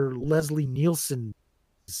Zucker, Leslie Nielsen,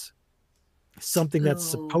 something that's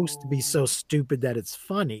supposed to be so stupid that it's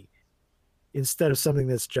funny, instead of something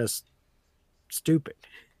that's just stupid.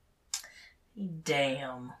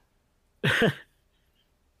 Damn.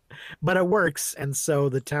 But it works, and so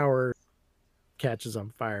the tower catches on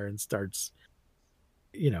fire and starts,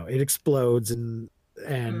 it explodes and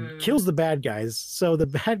kills the bad guys. So the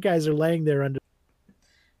bad guys are laying there under.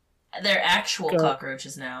 They're actual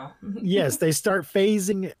cockroaches now. Yes, they start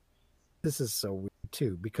phasing. This is so weird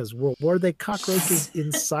too, because were they cockroaches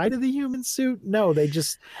inside of the human suit? No, they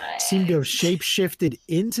just seem to have shape-shifted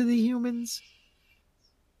into the humans.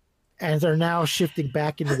 And they're now shifting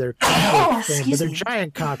back into their cockroach form. But they're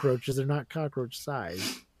giant cockroaches. They're not cockroach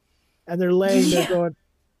size. And they're laying there going,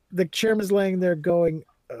 the chairman's laying there going,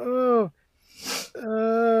 what's his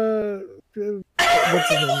name?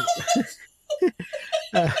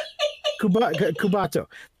 Kubato.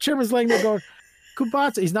 Chairman's laying there going,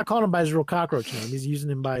 Kubato. He's not calling him by his real cockroach name. He's using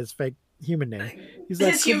him by his fake human name. He's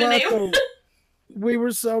like, Kubato, we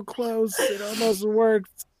were so close. It almost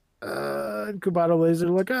worked. And Kubato lays there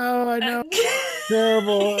like, oh, I know.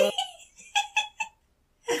 Terrible.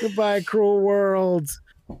 Goodbye, cruel world.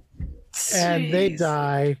 Jeez. And they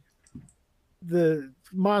die. The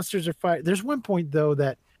monsters are fighting. There's one point though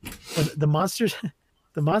that when the monsters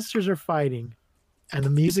are fighting and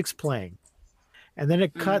the music's playing, and then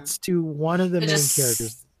it cuts to one of the main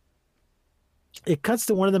characters. It cuts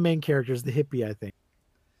to one of the main characters, the hippie, I think.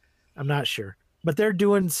 I'm not sure, but they're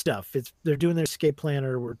doing stuff. They're doing their escape plan,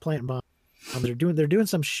 or we're planting bombs. They're doing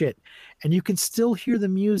some shit, and you can still hear the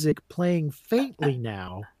music playing faintly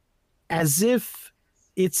now, as if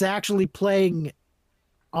it's actually playing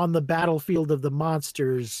on the battlefield of the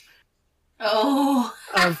monsters. Oh,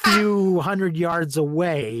 a few hundred yards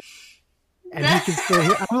away, and you can still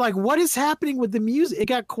hear. I'm like, what is happening with the music? It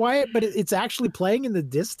got quiet, but it's actually playing in the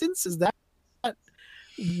distance. Is that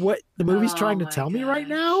what the movie's trying to tell me right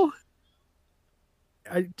now?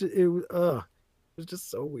 It was just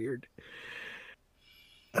so weird.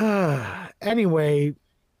 Anyway,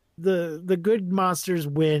 the good monsters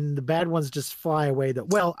win. The bad ones just fly away.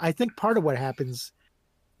 I think part of what happens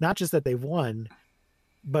not just that they've won,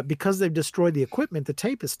 but because they've destroyed the equipment, the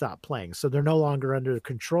tape has stopped playing. So they're no longer under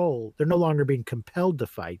control. They're no longer being compelled to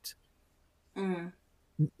fight. Mm.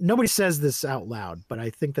 Nobody says this out loud, but I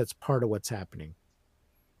think that's part of what's happening.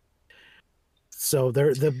 So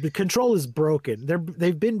the control is broken.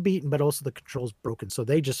 They've been beaten, but also the control's broken. So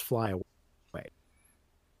they just fly away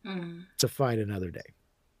to fight another day.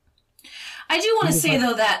 I do want to say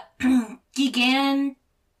though that Gigan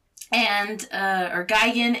and or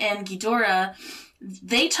Gigan and Ghidorah,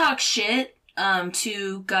 they talk shit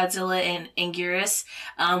to Godzilla and Anguirus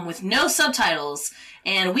with no subtitles,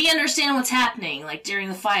 and we understand what's happening. Like during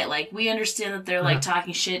the fight, like we understand that they're like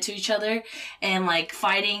talking shit to each other and like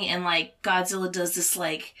fighting, and like Godzilla does this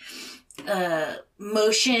like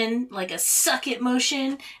motion, like a suck it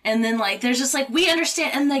motion, and then like there's just like we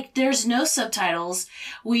understand, and like there's no subtitles.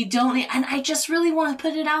 We don't, and I just really want to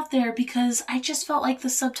put it out there because I just felt like the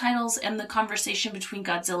subtitles and the conversation between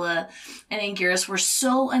Godzilla and Anguirus were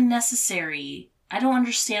so unnecessary. I don't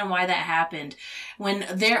understand why that happened.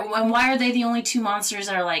 Why are they the only two monsters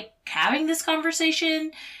that are like having this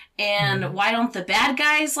conversation? And why don't the bad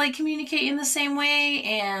guys like communicate in the same way?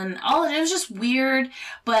 And it was just weird.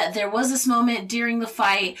 But there was this moment during the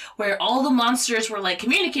fight where all the monsters were like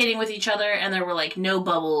communicating with each other, and there were like no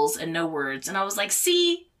bubbles and no words. And I was like,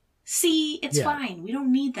 see, it's fine. We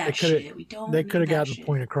don't need that shit. They could have gotten the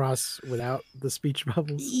point across without the speech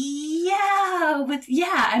bubbles.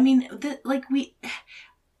 I mean,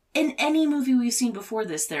 in any movie we've seen before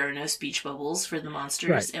this, there are no speech bubbles for the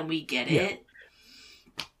monsters, and we get it.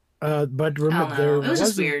 But remember, it was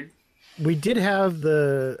just weird. We did have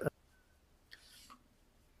the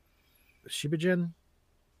Shibagen.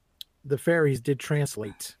 The fairies did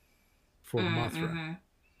translate for Mothra.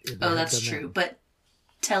 Oh, that's true. But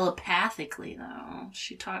telepathically, though,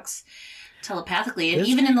 she talks telepathically, and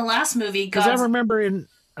even in the last movie, because I remember in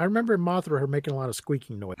Mothra her making a lot of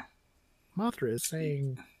squeaking noise. Mothra is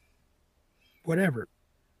saying whatever.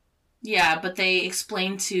 Yeah, but they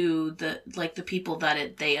explain to the people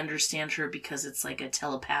that they understand her because it's like a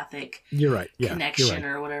telepathic connection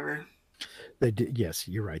or whatever. They do, yes,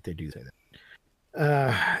 you're right. They do say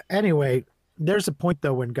that. Anyway, there's a point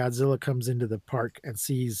though when Godzilla comes into the park and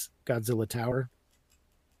sees Godzilla Tower,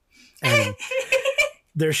 and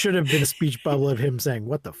there should have been a speech bubble of him saying,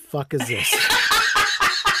 "What the fuck is this?"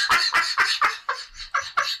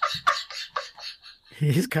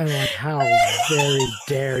 He's kind of like, how very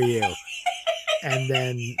dare you? And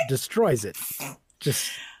then destroys it.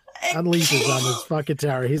 Just unleashes on this fucking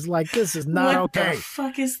tower. He's like, this is not okay. What the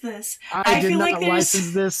fuck is this? I did not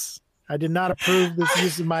license this. I did not approve this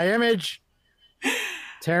use of my image.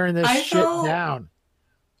 Tearing this shit down.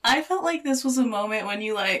 I felt like this was a moment when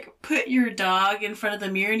you like put your dog in front of the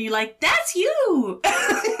mirror and you like, that's you!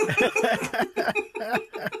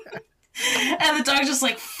 And the dog's just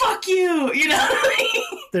like, fuck you, you know?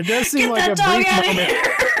 There does seem like a brief moment.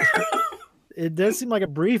 It does seem like a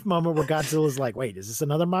brief moment where Godzilla's like, wait, is this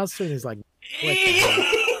another monster? And he's like, what the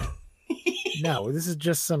hell? No, this is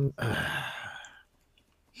just some... God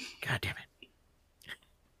damn it.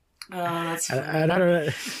 Oh, that's funny.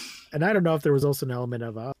 And I don't know if there was also an element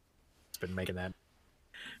of, it's been making that.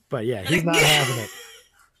 But yeah, he's not having it.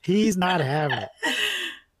 He's not having it.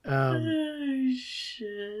 Oh,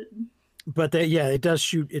 shit. But it does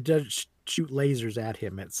shoot shoot lasers at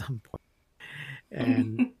him at some point.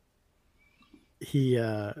 And he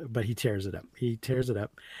tears it up. He tears it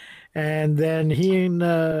up. And then he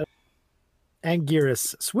and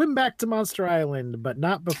Anguirus swim back to Monster Island, but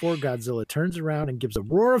not before Godzilla turns around and gives a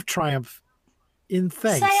roar of triumph in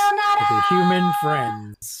thanks Sayonara! to the human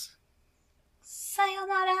friends.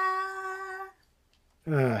 Sayonara!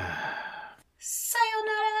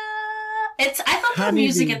 Sayonara! I thought the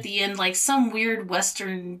music at the end, like some weird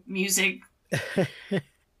Western music.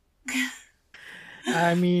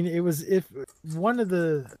 I mean, it was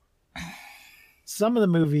some of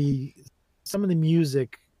the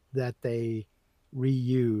music that they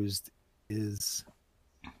reused is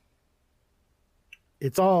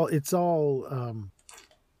it's all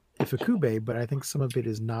Ifukube, but I think some of it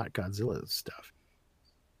is not Godzilla's stuff.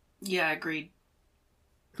 Yeah, agreed.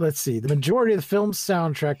 Let's see. The majority of the film's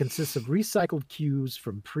soundtrack consists of recycled cues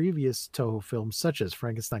from previous Toho films, such as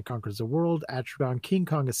Frankenstein Conquers the World, Atragon, King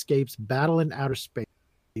Kong Escapes, Battle in Outer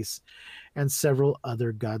Space, and several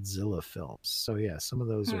other Godzilla films. So yeah, some of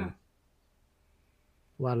those a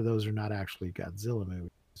lot of those are not actually Godzilla movies.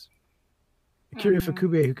 Akira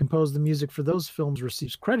Ifukube, who composed the music for those films,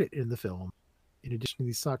 receives credit in the film. In addition to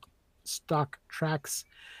these stock tracks,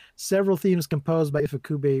 several themes composed by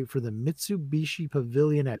Ifukube for the Mitsubishi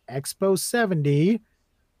Pavilion at Expo 70,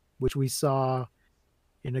 which we saw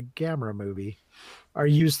in a Gamera movie are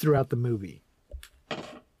used throughout the movie.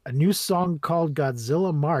 A new song called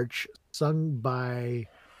Godzilla March, sung by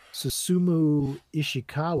Susumu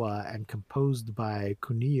Ishikawa and composed by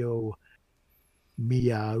Kunio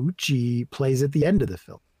Miyauchi, plays at the end of the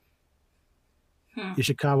film.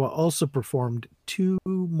 Ishikawa also performed 2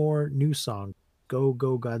 more new songs, Go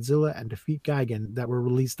Go Godzilla and Defeat Gigan, that were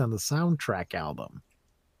released on the soundtrack album.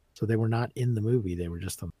 So they were not in the movie, they were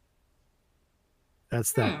just on.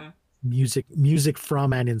 That's that music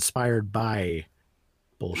from and inspired by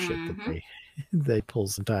bullshit that they pull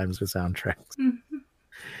sometimes with soundtracks.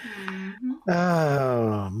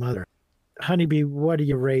 Oh, mother. Honeybee, what do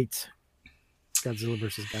you rate Godzilla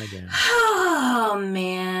versus Gigan? Oh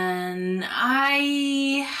man,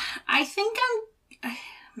 I think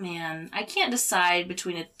I can't decide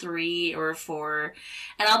between a 3 or a 4.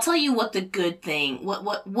 And I'll tell you what the good thing,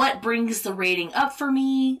 what brings the rating up for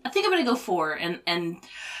me. I think I'm gonna go 4. And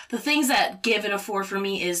the things that give it a 4 for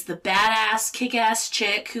me is the badass, kick-ass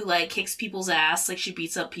chick who like kicks people's ass, like she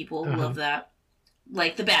beats up people. Love that.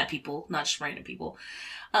 Like the bad people, not just random people.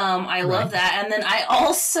 I love that. And then I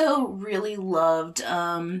also really loved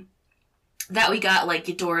that we got like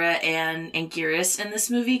Ghidorah and Gearus in this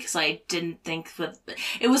movie, because I didn't think that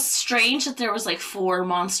it was strange that there was like 4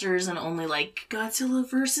 monsters and only like Godzilla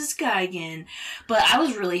versus Gigan. But I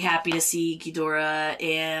was really happy to see Ghidorah,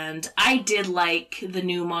 and I did like the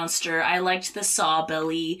new monster. I liked the saw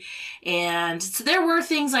belly, and so there were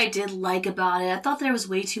things I did like about it. I thought there was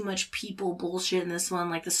way too much people bullshit in this one,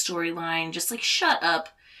 like the storyline, just like shut up.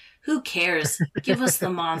 Who cares? Give us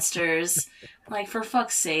the monsters. Like, for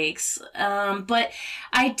fuck's sakes. But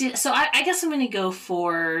I did, so I guess I'm gonna go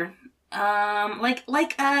for,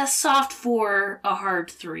 like a soft 4, a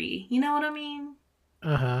hard 3. You know what I mean?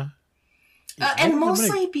 Yeah, and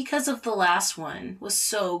mostly because of the last one was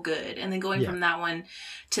so good. And then going from that one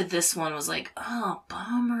to this one was like, oh,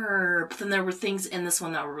 bummer. But then there were things in this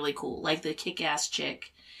one that were really cool. Like the kick-ass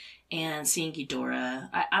chick. And seeing Ghidorah,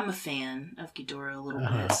 I'm a fan of Ghidorah a little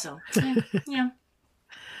bit, so yeah.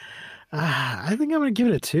 I think I'm gonna give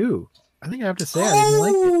it a 2. I think I have to say I didn't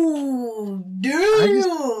like it. Oh,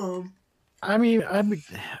 damn!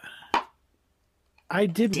 I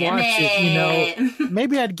did watch it. You know,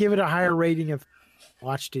 maybe I'd give it a higher rating if I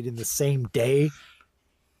watched it in the same day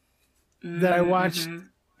that I watched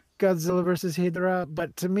Godzilla versus Hydra.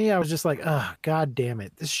 But to me, I was just like, oh, god damn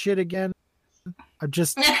it, this shit again. I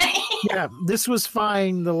just, this was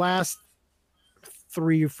fine the last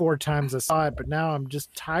 3 or 4 times I saw it, but now I'm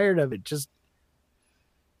just tired of it. Just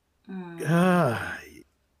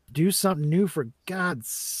do something new for God's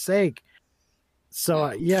sake.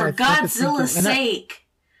 So for Godzilla's sake.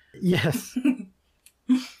 Yes.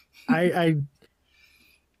 And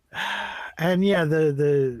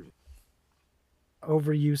the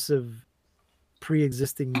overuse of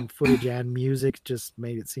pre-existing footage and music just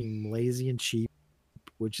made it seem lazy and cheap,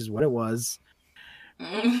 which is what it was.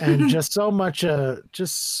 And just so much of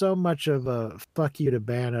a fuck you to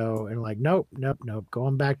Bano, and like nope,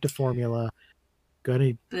 going back to formula,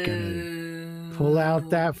 gonna pull out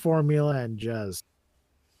that formula and just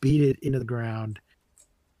beat it into the ground.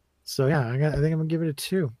 So yeah, I think I'm gonna give it a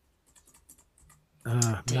 2.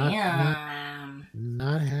 Damn.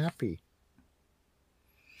 Not happy.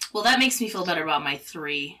 Well, that makes me feel better about my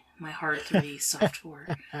 3, my hard 3, soft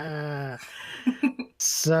 4.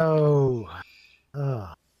 So,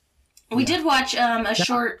 we did watch another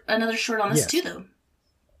short on this too, though.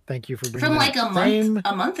 Thank you for bringing from like a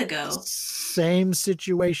month ago. Same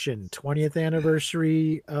situation. 20th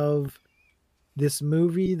anniversary of this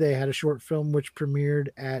movie. They had a short film which premiered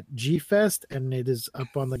at G-Fest, and it is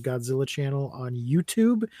up on the Godzilla channel on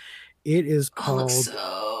YouTube. It is called looks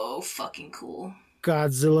so fucking cool.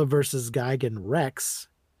 Godzilla versus Gigan Rex.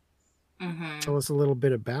 Tell us a little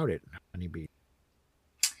bit about it, Honeybee.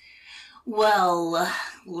 Well,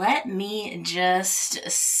 let me just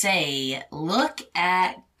say, look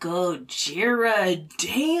at Gojira.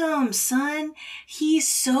 Damn, son. He's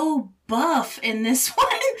so buff in this one.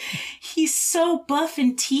 He's so buff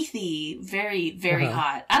and teethy. Very, very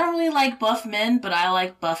hot. I don't really like buff men, but I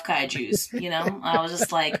like buff kaijus, you know? I was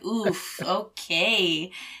just like, oof,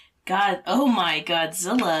 okay. God, oh my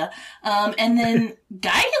Godzilla. And then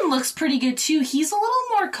Gigan looks pretty good too. He's a little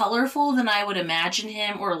more colorful than I would imagine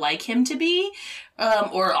him or like him to be.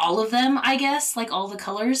 Or all of them, I guess, like all the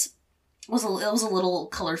colors. It was a little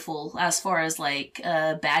colorful as far as like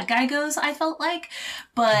bad guy goes, I felt like.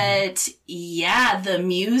 But yeah, the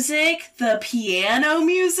music, the piano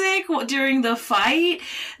music during the fight,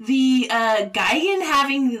 the Gigan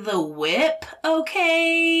having the whip,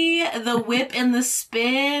 okay, the whip and the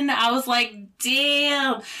spin. I was like,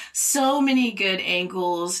 damn. So many good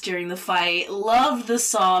angles during the fight. Loved the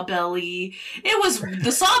saw belly.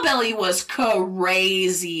 The saw belly was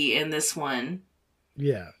crazy in this one.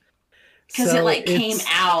 Yeah. Because So it came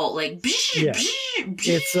out like yeah.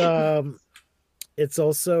 It's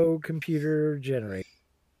also computer generated.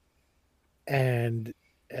 And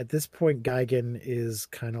at this point, Gigan is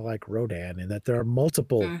kind of like Rodan in that there are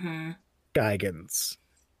multiple Gigans.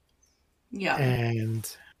 Yeah. And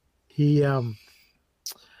he and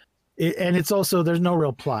it's also there's no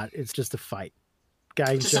real plot. It's just a fight.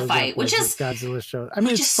 Gigan just a fight, which is Godzilla show. I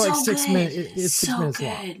mean, it's like so 6 good. minutes. It's so 6 minutes good.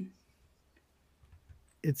 long.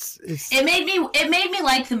 It made me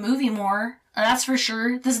like the movie more. That's for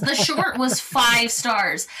sure. The short was 5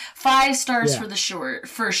 stars. 5 stars for the short,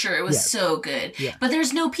 for sure. It was so good. Yeah. But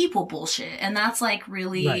there's no people bullshit, and that's like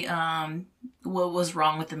really what was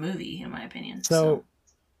wrong with the movie, in my opinion. So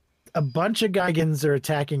a bunch of Gigans are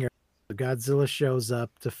attacking her. Godzilla shows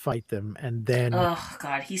up to fight them, and then oh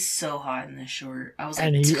god, he's so hot in this short. I was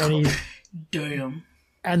like, damn.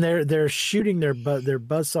 And they're shooting their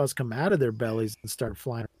buzzsaws come out of their bellies and start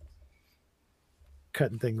flying,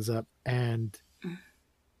 cutting things up, and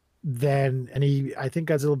then I think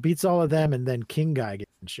Godzilla beats all of them, and then King Gigan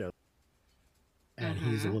shows, and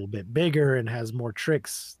he's a little bit bigger and has more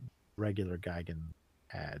tricks than regular Gigan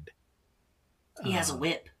had. He has a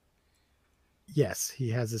whip. Yes, he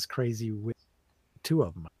has this crazy whip. 2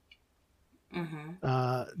 of them.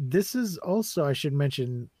 This is also, I should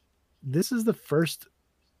mention, this is the first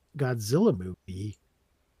Godzilla movie,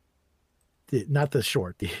 not the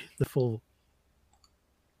short, the full,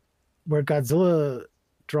 where Godzilla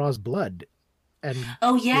draws blood. And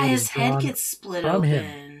his head gets split open.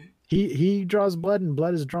 Him. He draws blood, and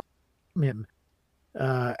blood is drawn from him.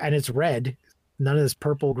 And it's red. None of this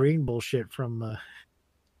purple green bullshit from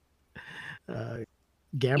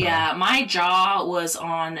Gamera. Yeah, my jaw was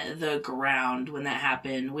on the ground when that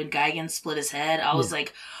happened. When Gigan split his head, I was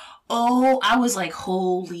like,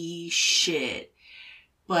 holy shit.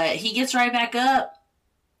 But he gets right back up.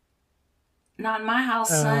 Not in my house,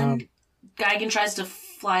 son. Gigan tries to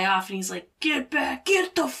fly off, and he's like, get back,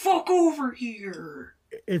 get the fuck over here.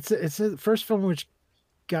 It's the first film in which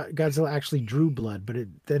Godzilla actually drew blood, but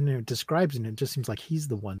then it describes it, and it just seems like he's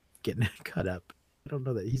the one getting cut up. I don't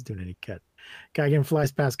know that he's doing any cut. Gigan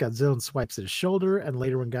flies past Godzilla and swipes at his shoulder, and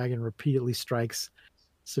later when Gigan repeatedly strikes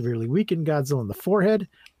severely weakened Godzilla in the forehead.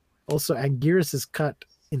 Also, Anguirus is cut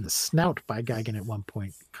in the snout by Gigan at one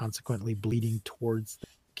point, consequently bleeding towards the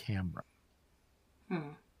camera.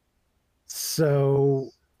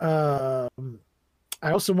 So, I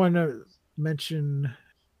also want to mention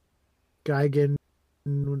Gigan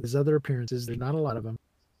in his other appearances. There's not a lot of them.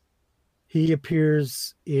 He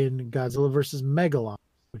appears in Godzilla vs. Megalon,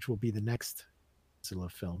 which will be the next Godzilla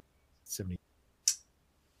film. 70.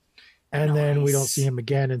 And then we don't see him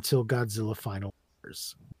again until Godzilla Final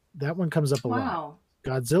Wars. That one comes up a lot.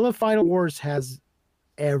 Godzilla Final Wars has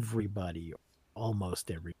everybody, almost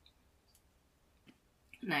everybody.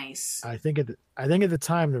 Nice. I think at the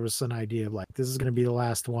time there was some idea of like, this is going to be the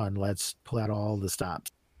last one. Let's pull out all the stops.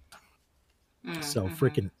 So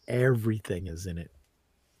freaking everything is in it.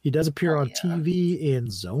 He does appear on TV in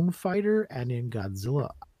Zone Fighter and in Godzilla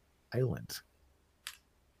Island.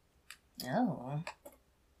 Oh.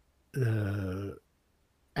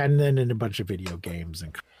 And then in a bunch of video games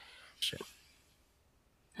and shit.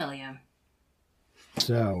 Hell yeah.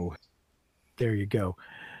 So, there you go.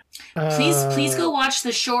 Please go watch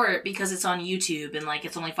the short because it's on YouTube and like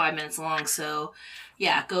it's only 5 minutes long. So,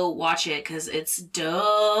 yeah, go watch it because it's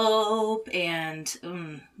dope and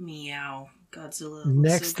meow. Godzilla.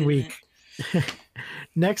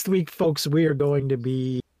 Next week, folks, we are going to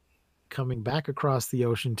be coming back across the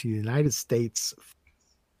ocean to the United States.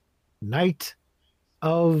 Night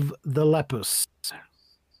of the Lepus.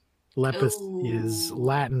 Lepus is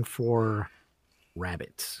Latin for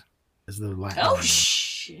rabbit. Is the Latin name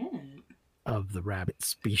shit of the rabbit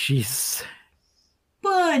species.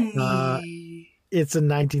 Bunny. It's a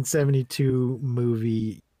 1972 movie.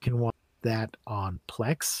 You can watch that on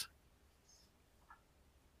Plex.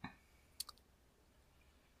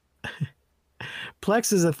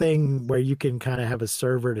 Plex is a thing where you can kind of have a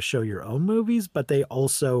server to show your own movies, but they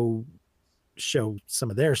also show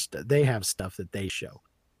some of their stuff. They have stuff that they show.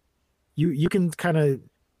 You can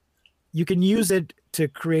use it to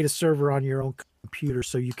create a server on your own computer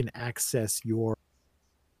so you can access your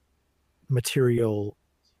material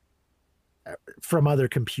from other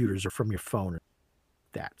computers or from your phone or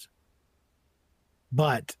that.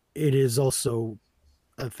 But it is also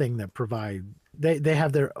a thing that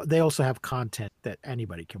they also have content that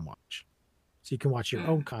anybody can watch. So you can watch your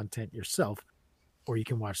own content yourself or you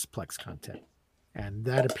can watch Plex content. And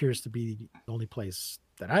that appears to be the only place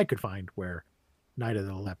that I could find where Night of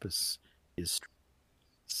the Lepus is streamed.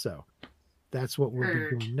 So that's what we'll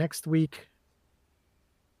be doing next week.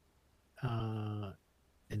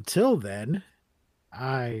 Until then,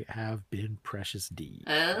 I have been Precious D.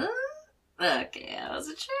 Okay, I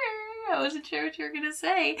wasn't sure what you were going to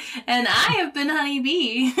say. And I have been Honey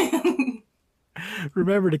Bee.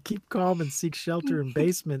 Remember to keep calm and seek shelter in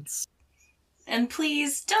basements. And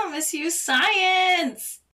please don't misuse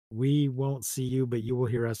science. We won't see you, but you will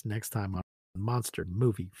hear us next time on Monster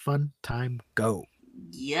Movie Fun Time Go.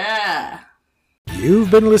 Yeah.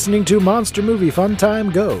 You've been listening to Monster Movie Fun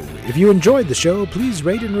Time Go. If you enjoyed the show, please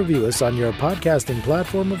rate and review us on your podcasting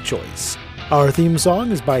platform of choice. Our theme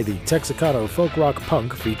song is by the Texicano Folk Rock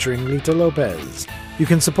Punk featuring Lita Lopez. You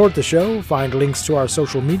can support the show, find links to our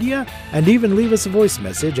social media, and even leave us a voice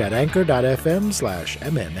message at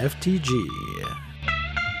anchor.fm/MMFTG.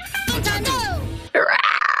 Fun time go!